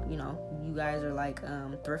y'all, you know, you guys are like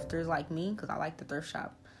thrifters like me, because I like the thrift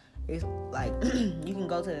shop. It's like, you can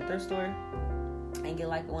go to the thrift store and get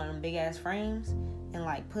like one of them big ass frames, and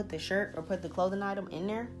like put the shirt or put the clothing item in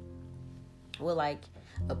there with like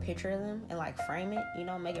a picture of them, and like frame it, you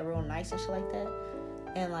know, make it real nice and shit like that.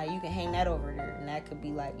 And like you can hang that over there, and that could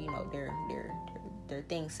be like, you know, their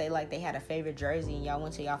thing. Say like they had a favorite jersey and y'all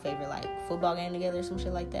went to y'all favorite like football game together or some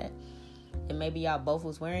shit like that, and maybe y'all both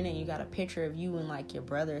was wearing it, and you got a picture of you and like your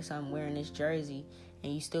brother or something wearing this jersey,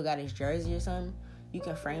 and you still got his jersey or something. You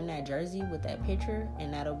can frame that jersey with that picture,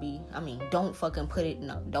 and that'll be, I mean, don't fucking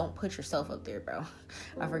don't put yourself up there, bro.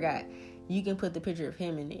 I forgot. You can put the picture of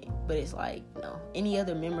him in it, but it's like, you know, any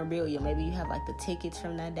other memorabilia. Maybe you have like the tickets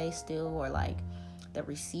from that day still, or like the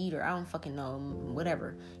receipt, or I don't fucking know,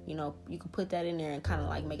 whatever. You know, you can put that in there and kind of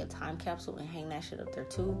like make a time capsule and hang that shit up there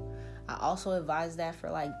too. I also advise that for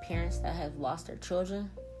like parents that have lost their children.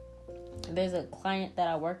 There's a client that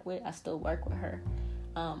I work with. I still work with her.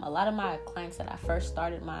 A lot of my clients that I first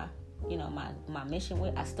started my mission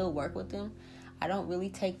with, I still work with them. I don't really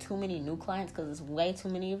take too many new clients because it's way too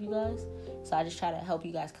many of you guys. So I just try to help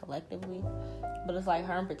you guys collectively. But it's like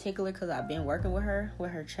her in particular, because I've been working with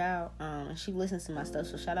her child. And she listens to my stuff,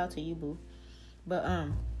 so shout out to you, boo. But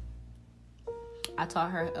I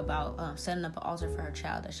taught her about setting up an altar for her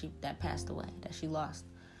child that passed away, that she lost.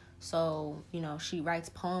 So, you know, she writes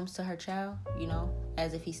poems to her child, you know,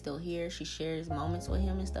 as if he's still here. She shares moments with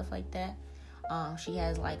him and stuff like that. She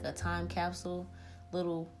has like a time capsule,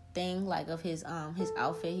 little thing, like, of his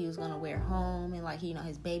outfit he was gonna wear home, and, like,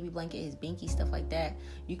 his baby blanket, his binky, stuff like that.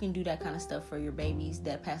 You can do that kind of stuff for your babies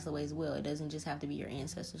that passed away as well. It doesn't just have to be your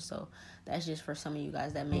ancestors. So that's just for some of you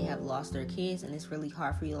guys that may have lost their kids, and it's really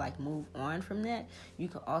hard for you to, like, move on from that. You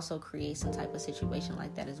could also create some type of situation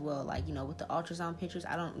like that as well. Like, with the ultrasound pictures,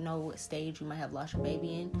 I don't know what stage you might have lost your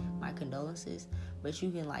baby in. My condolences. But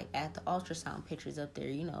you can, like, add the ultrasound pictures up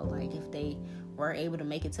there, like, if they were able to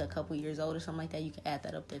make it to a couple years old or something like that, you can add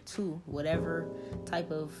that up there too. Whatever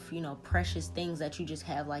type of, precious things that you just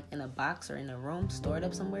have, like, in a box or in a room, stored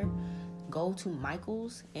up somewhere, go to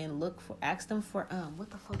Michael's and ask them for,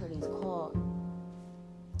 what the fuck are these called?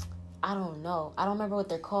 I don't know. I don't remember what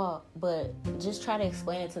they're called, but just try to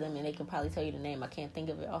explain it to them and they can probably tell you the name. I can't think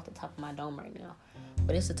of it off the top of my dome right now.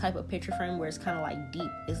 But it's a type of picture frame where it's kind of like deep.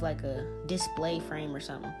 It's like a display frame or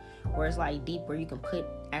something, where it's like deep, where you can put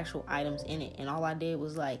actual items in it. And all I did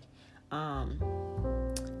was like hot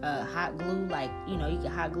glue, like, you can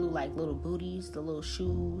hot glue like little booties, the little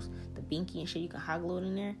shoes, the binky and shit. You can hot glue it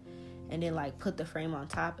in there, and then, like, put the frame on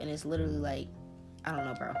top. And it's literally like, I don't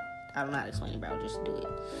know, bro. I don't know how to explain it, bro. Just do it.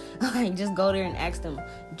 Like, just go there and ask them.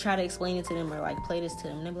 Try to explain it to them, or, like, play this to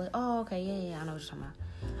them. And they'll be like, oh, okay, yeah, I know what you're talking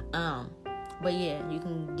about. But yeah, you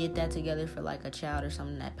can get that together for, like, a child or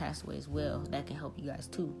something that passed away as well. That can help you guys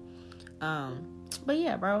too. But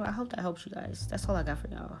yeah, bro, I hope that helps you guys. That's all I got for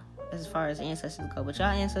y'all as far as ancestors go. But y'all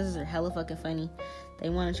ancestors are hella fucking funny.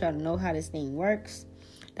 They want to try to know how this thing works.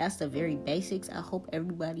 That's the very basics. I hope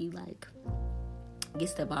everybody, like,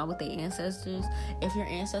 gets to bond with their ancestors. If your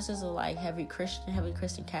ancestors are, like, heavy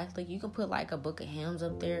Christian Catholic, you can put, like, a book of hymns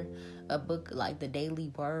up there, a book like the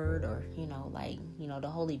Daily Word, or the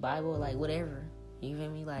Holy Bible, like, whatever. You feel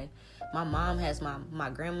me? Like, my mom has my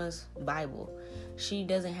grandma's Bible. She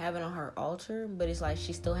doesn't have it on her altar, but it's like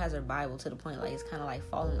she still has her Bible, to the point, like, it's kind of like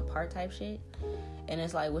falling apart type shit. And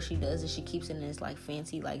it's like, what she does is she keeps it in this, like,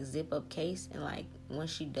 fancy, like, zip up case, and, like, when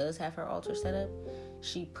she does have her altar set up,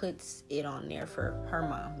 she puts it on there for her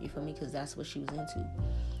mom. You feel me? Because that's what she was into.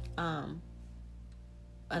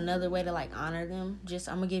 Another way to, like, honor them, I'm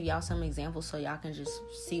gonna give y'all some examples so y'all can just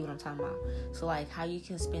see what I'm talking about. So, like, how you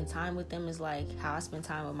can spend time with them is like how I spend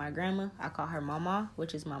time with my grandma. I call her Mama,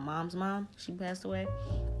 which is my mom's mom. She passed away.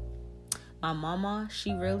 My mama,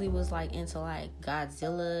 she really was, like, into, like,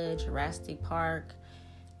 Godzilla, Jurassic Park,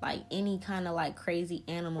 like, any kind of, like, crazy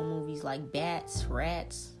animal movies, like bats,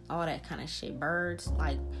 rats, all that kind of shit, birds,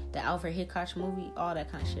 like the Alfred Hitchcock movie, all that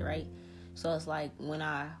kind of shit, right? So it's like, when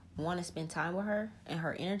I want to spend time with her and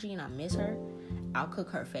her energy and I miss her, I'll cook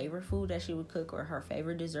her favorite food that she would cook, or her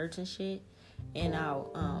favorite desserts and shit, and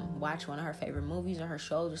I'll watch one of her favorite movies or her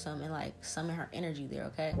shows or something, and, like, summon her energy there,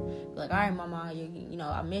 okay? Be like, all right, mama,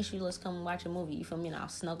 I miss you, let's come watch a movie, you feel me? And I'll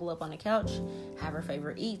snuggle up on the couch, have her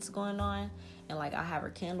favorite eats going on, and, like, I'll have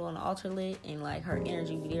her candle on the altar lit, and, like, her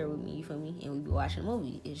energy be there with me, you feel me? And we be watching a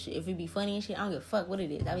movie. If it be funny and shit, I don't give a fuck what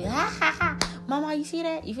it is. I'll be like, ha ha ha, mama, you see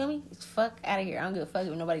that? You feel me? It's fuck out of here. I don't give a fuck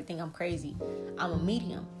if nobody think I'm crazy. I'm a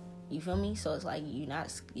medium. You feel me? So it's like,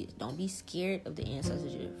 don't be scared of the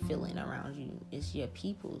ancestors you're feeling around you. It's your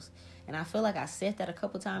peoples. And I feel like I said that a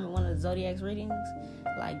couple times in one of the Zodiac's readings.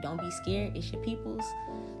 Like, don't be scared. It's your peoples.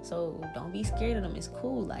 So don't be scared of them. It's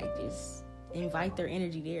cool. Like, just invite their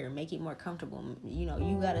energy there. Make it more comfortable.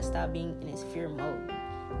 You gotta stop being in this fear mode.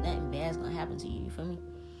 Nothing bad's gonna happen to you. You feel me?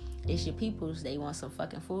 It's your peoples. They want some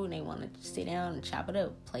fucking food, and they want to sit down and chop it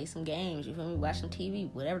up, play some games. You feel me? Watch some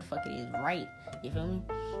TV, whatever the fuck it is. Right? You feel me?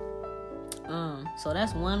 So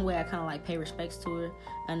that's one way I kind of, like, pay respects to her.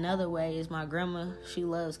 Another way is my grandma. She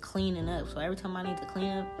loves cleaning up. So every time I need to clean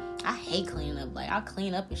up, I hate cleaning up. Like, I'll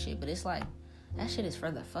clean up and shit, but it's like, that shit is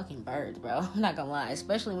for the fucking birds, bro. I'm not gonna lie,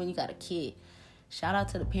 especially when you got a kid. Shout out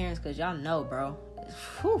to the parents, because y'all know, bro.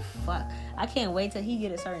 Whew, fuck. I can't wait till he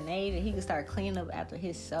get a certain age and he can start cleaning up after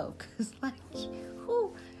himself. Because, like,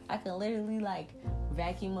 whew, I can literally, like,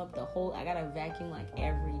 vacuum up the whole... I gotta vacuum, like,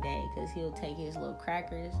 every day, because he'll take his little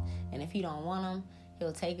crackers, and if he don't want them,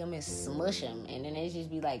 he'll take them and smush them, and then it just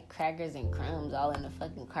be, like, crackers and crumbs all in the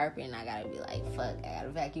fucking carpet, and I gotta be like, fuck, I gotta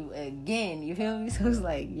vacuum again, you feel me? So it's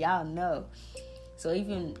like, y'all know. So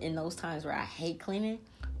even in those times where I hate cleaning,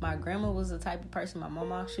 my grandma was the type of person, my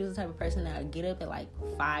mama, she was the type of person that would get up at, like,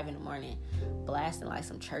 5 in the morning, blasting, like,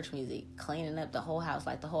 some church music, cleaning up the whole house.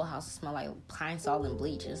 Like, the whole house smelled like pine sol and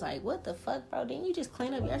bleach. It's like, what the fuck, bro? Didn't you just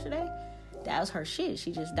clean up yesterday? That was her shit.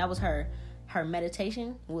 That was her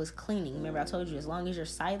meditation, was cleaning. Remember, I told you, as long as you're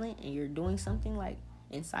silent and you're doing something, like,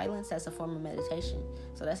 in silence, that's a form of meditation.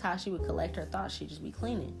 So that's how she would collect her thoughts. She'd just be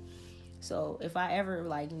cleaning. So if I ever,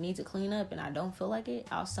 like, need to clean up and I don't feel like it,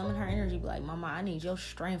 I'll summon her energy, be like, mama, I need your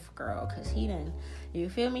strength, girl, because he done, you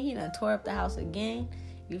feel me? He done tore up the house again.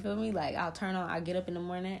 You feel me? Like, I'll get up in the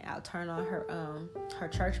morning, I'll turn on her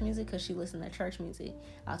church music, because she listens to church music.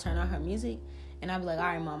 I'll turn on her music, and I'll be like, all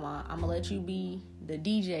right, mama, I'm going to let you be the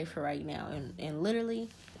DJ for right now. And literally,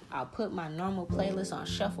 I'll put my normal playlist on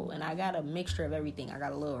shuffle, and I got a mixture of everything. I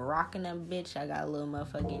got a little rock in that bitch. I got a little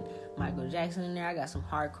motherfucking Michael Jackson in there. I got some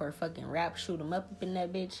hardcore fucking rap, shoot 'em up in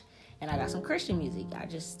that bitch. And I got some Christian music. I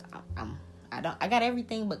got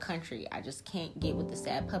everything but country. I just can't get with the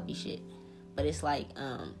sad puppy shit. But it's like,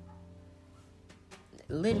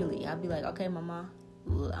 literally, I'll be like, okay, mama,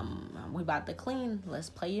 we about to clean. Let's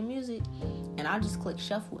play your music. And I'll just click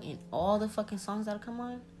shuffle, and all the fucking songs that'll come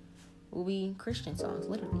on will be Christian songs,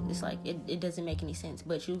 literally. It's like, it doesn't make any sense.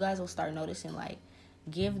 But you guys will start noticing, like,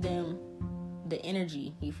 give them the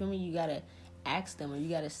energy. You feel me? You gotta ask them, or you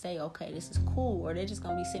gotta say, okay, this is cool. Or they're just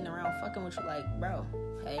gonna be sitting around fucking with you like, bro,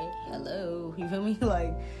 hey, hello. You feel me?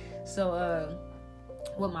 Like, so,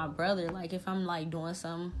 with my brother, like, if I'm like doing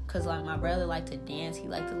something, because like my brother like to dance, he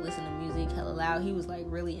like to listen to music hella loud. He was like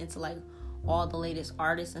really into like all the latest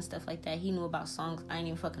artists and stuff like that. He knew about songs I didn't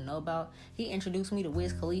even fucking know about. He introduced me to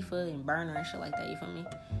Wiz Khalifa and Burner and shit like that. You feel me?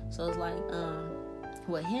 So it's like,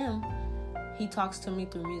 with him, he talks to me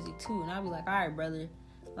through music too, and I'll be like, all right, brother,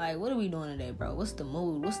 like, what are we doing today, bro? What's the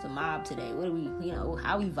mood? What's the mob today? What are we,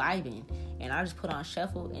 how we vibing? And I just put on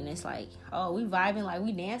shuffle, and it's like, oh, we vibing, like,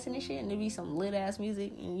 we dancing and shit, and there be some lit-ass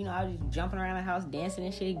music, and, I was just jumping around the house, dancing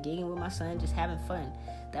and shit, gigging with my son, just having fun.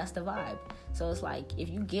 That's the vibe. So it's like, if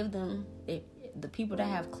you give them, the people that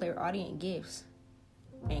have clairaudient gifts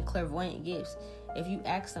and clairvoyant gifts, if you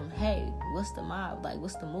ask them, hey, what's the mob? Like,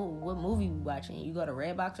 what's the mood? What movie we watching? You go to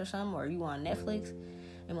Redbox or something, or you on Netflix?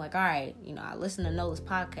 I'm like, all right, I listen to Nola's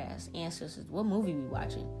podcast, Ancestors. What movie we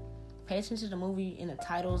watching? Pay attention to the movie and the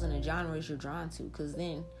titles and the genres you're drawn to, because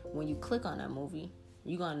then when you click on that movie,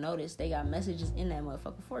 you're going to notice they got messages in that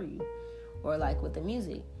motherfucker for you. Or like with the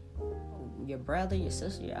music, your brother, your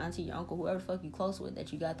sister, your auntie, your uncle, whoever the fuck you close with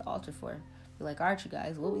that you got the altar for. You're like, all right, you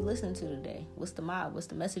guys, what we listening to today? What's the mob? What's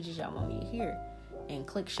the messages y'all want me to hear? And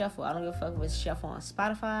click shuffle. I don't give a fuck if it's shuffle on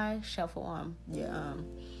Spotify, shuffle on your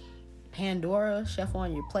Pandora, shuffle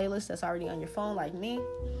on your playlist that's already on your phone like me,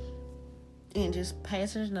 and just pay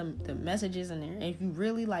attention to the messages in there. And if you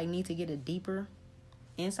really like need to get a deeper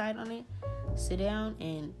insight on it, sit down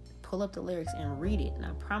and pull up the lyrics and read it. And I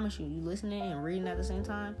promise you listening and reading at the same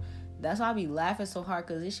time, that's why I be laughing so hard,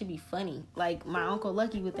 because it should be funny. Like my Uncle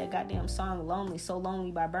Lucky with that goddamn song Lonely, So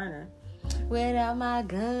Lonely by Burner. Without my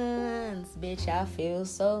guns, bitch, I feel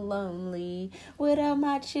so lonely. Without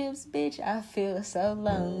my chips, bitch, I feel so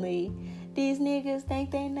lonely. These niggas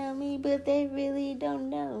think they know me, but they really don't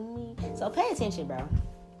know me. So pay attention, bro.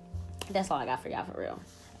 That's all I got for y'all, for real.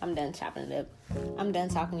 I'm done chopping it up. I'm done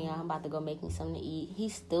talking to y'all. I'm about to go make me something to eat.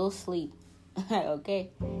 He's still asleep.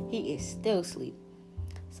 Okay? He is still asleep.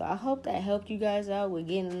 So I hope that helped you guys out with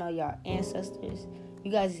getting to know y'all ancestors.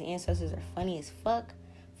 You guys' ancestors are funny as fuck.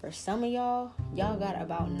 For some of y'all got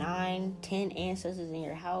about 9-10 ancestors in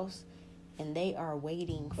your house, and they are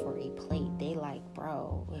waiting for a plate. They like,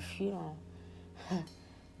 bro, if you don't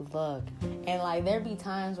look. And like there be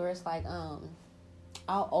times where it's like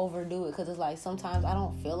I'll overdo it, because it's like sometimes I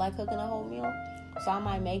don't feel like cooking a whole meal, so I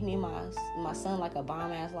might make me and my son like a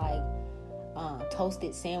bomb ass like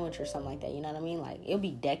toasted sandwich or something like that. You know what I mean? Like it'll be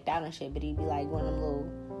decked out and shit, but it'd be like one of them little,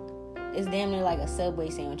 it's damn near like a Subway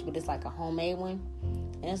sandwich, but it's like a homemade one.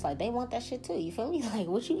 And it's like, they want that shit too, you feel me? Like,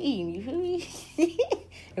 what you eating, you feel me?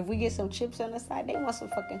 If we get some chips on the side, they want some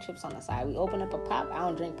fucking chips on the side. We open up a pop, I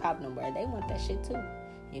don't drink pop no more. They want that shit too,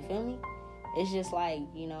 you feel me? It's just like,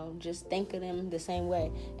 just think of them the same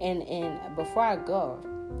way. And before I go,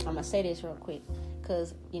 I'm going to say this real quick.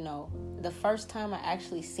 Because, the first time I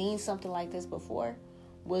actually seen something like this before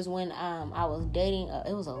was when I was dating,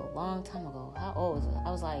 it was a long time ago. How old was it?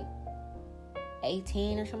 I was like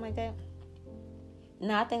 18 or something like that.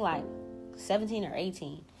 No, I think like 17 or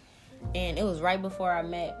 18. And it was right before I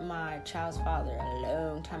met my child's father a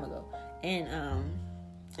long time ago.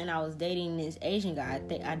 And I was dating this Asian guy.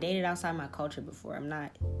 I dated outside my culture before. I'm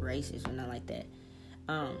not racist or nothing like that.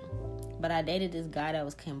 But I dated this guy that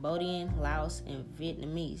was Cambodian, Laos, and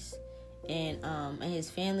Vietnamese. And his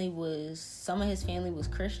family was, some of his family was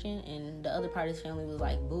Christian, and the other part of his family was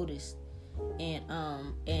like Buddhist.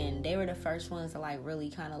 And they were the first ones to like really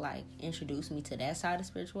kind of like introduce me to that side of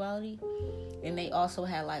spirituality. And they also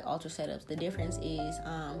had like altar setups. The difference is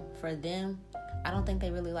for them, I don't think they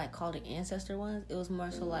really like called it ancestor ones. It was more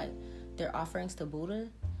so like their offerings to Buddha.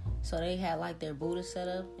 So they had like their Buddha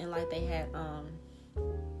setup, and like they had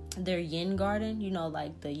their yin garden,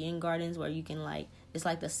 like the yin gardens where you can like it's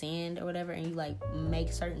like the sand or whatever, and you like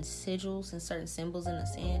make certain sigils and certain symbols in the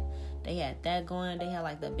sand. They had that going. They had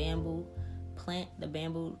like the bamboo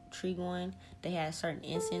tree going. They had certain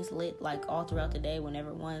incense lit like all throughout the day.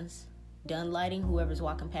 Whenever one's done lighting, whoever's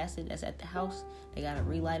walking past it that's at the house, they gotta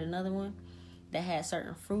relight another one. That had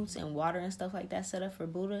certain fruits and water and stuff like that set up for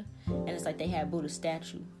Buddha. And it's like they had Buddha's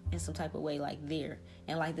statue in some type of way like there.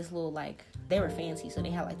 And like this little like, they were fancy, so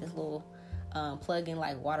they had like this little plug-in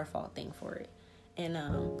like waterfall thing for it. And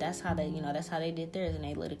that's how they did theirs. And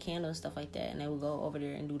they lit a candle and stuff like that. And they would go over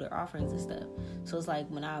there and do their offerings and stuff. So it's like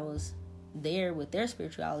when I was there with their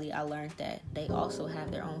spirituality, I learned that they also have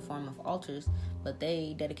their own form of altars, but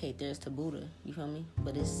they dedicate theirs to Buddha. You feel me?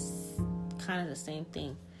 But it's kind of the same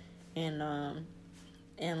thing. And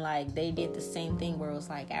like they did the same thing where it was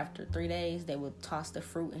like after 3 days they would toss the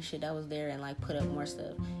fruit and shit that was there and like put up more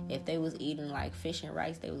stuff. If they was eating like fish and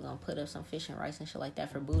rice, they was gonna put up some fish and rice and shit like that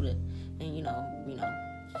for Buddha. And you know,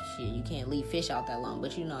 shit, you can't leave fish out that long,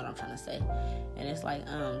 but you know what I'm trying to say. And it's like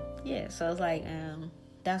yeah, so it's like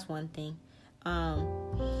that's one thing.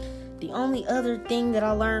 The only other thing that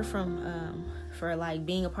I learned from for like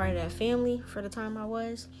being a part of that family for the time I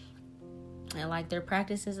was, and like their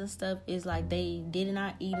practices and stuff, is like they did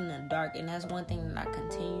not eat in the dark. And that's one thing that I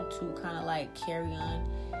continue to kind of like carry on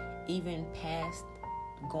even past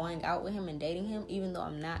going out with him and dating him. Even though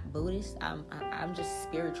I'm not Buddhist, I'm just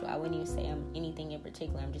spiritual. I wouldn't even say I'm anything in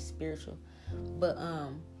particular. I'm just spiritual. But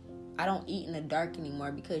I don't eat in the dark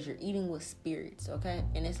anymore because you're eating with spirits, okay?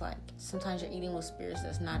 And it's like sometimes you're eating with spirits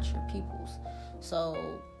that's not your people's.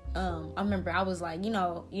 So I remember I was like, you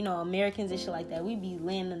know, Americans and shit like that, we be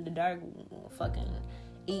laying in the dark, fucking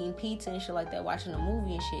eating pizza and shit like that, watching a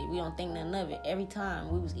movie and shit. We don't think nothing of it. Every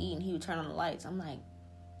time we was eating, he would turn on the lights. I'm like,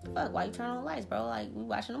 fuck, why you turn on the lights, bro? Like, we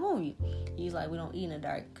watching a movie. He's like, we don't eat in the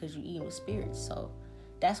dark because you eating with spirits. So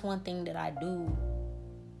that's one thing that I do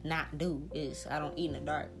not do, is I don't eat in the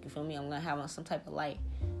dark. You feel me? I'm gonna have on some type of light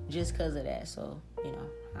just because of that. So, you know,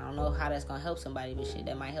 I don't know how that's gonna help somebody, but shit,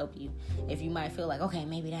 that might help you. If you might feel like, okay,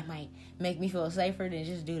 maybe that might make me feel safer, then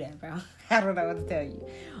just do that, bro. I don't know what to tell you.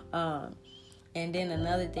 And then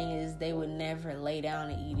another thing is they would never lay down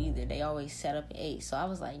and eat either. They always set up and ate. So I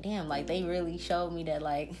was like, damn, like they really showed me that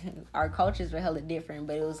like our cultures were hella different,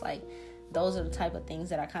 but it was like those are the type of things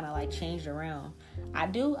that I kind of like changed around. I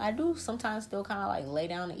do sometimes still kind of like lay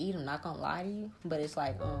down and eat. I'm not gonna lie to you, but it's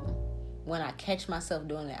like when I catch myself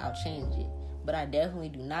doing that, I'll change it. But I definitely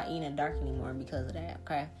do not eat in the dark anymore because of that.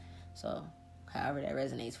 Okay, so however that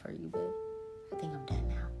resonates for you, but I think I'm done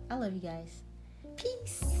now. I love you guys.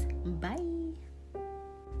 Peace. Bye.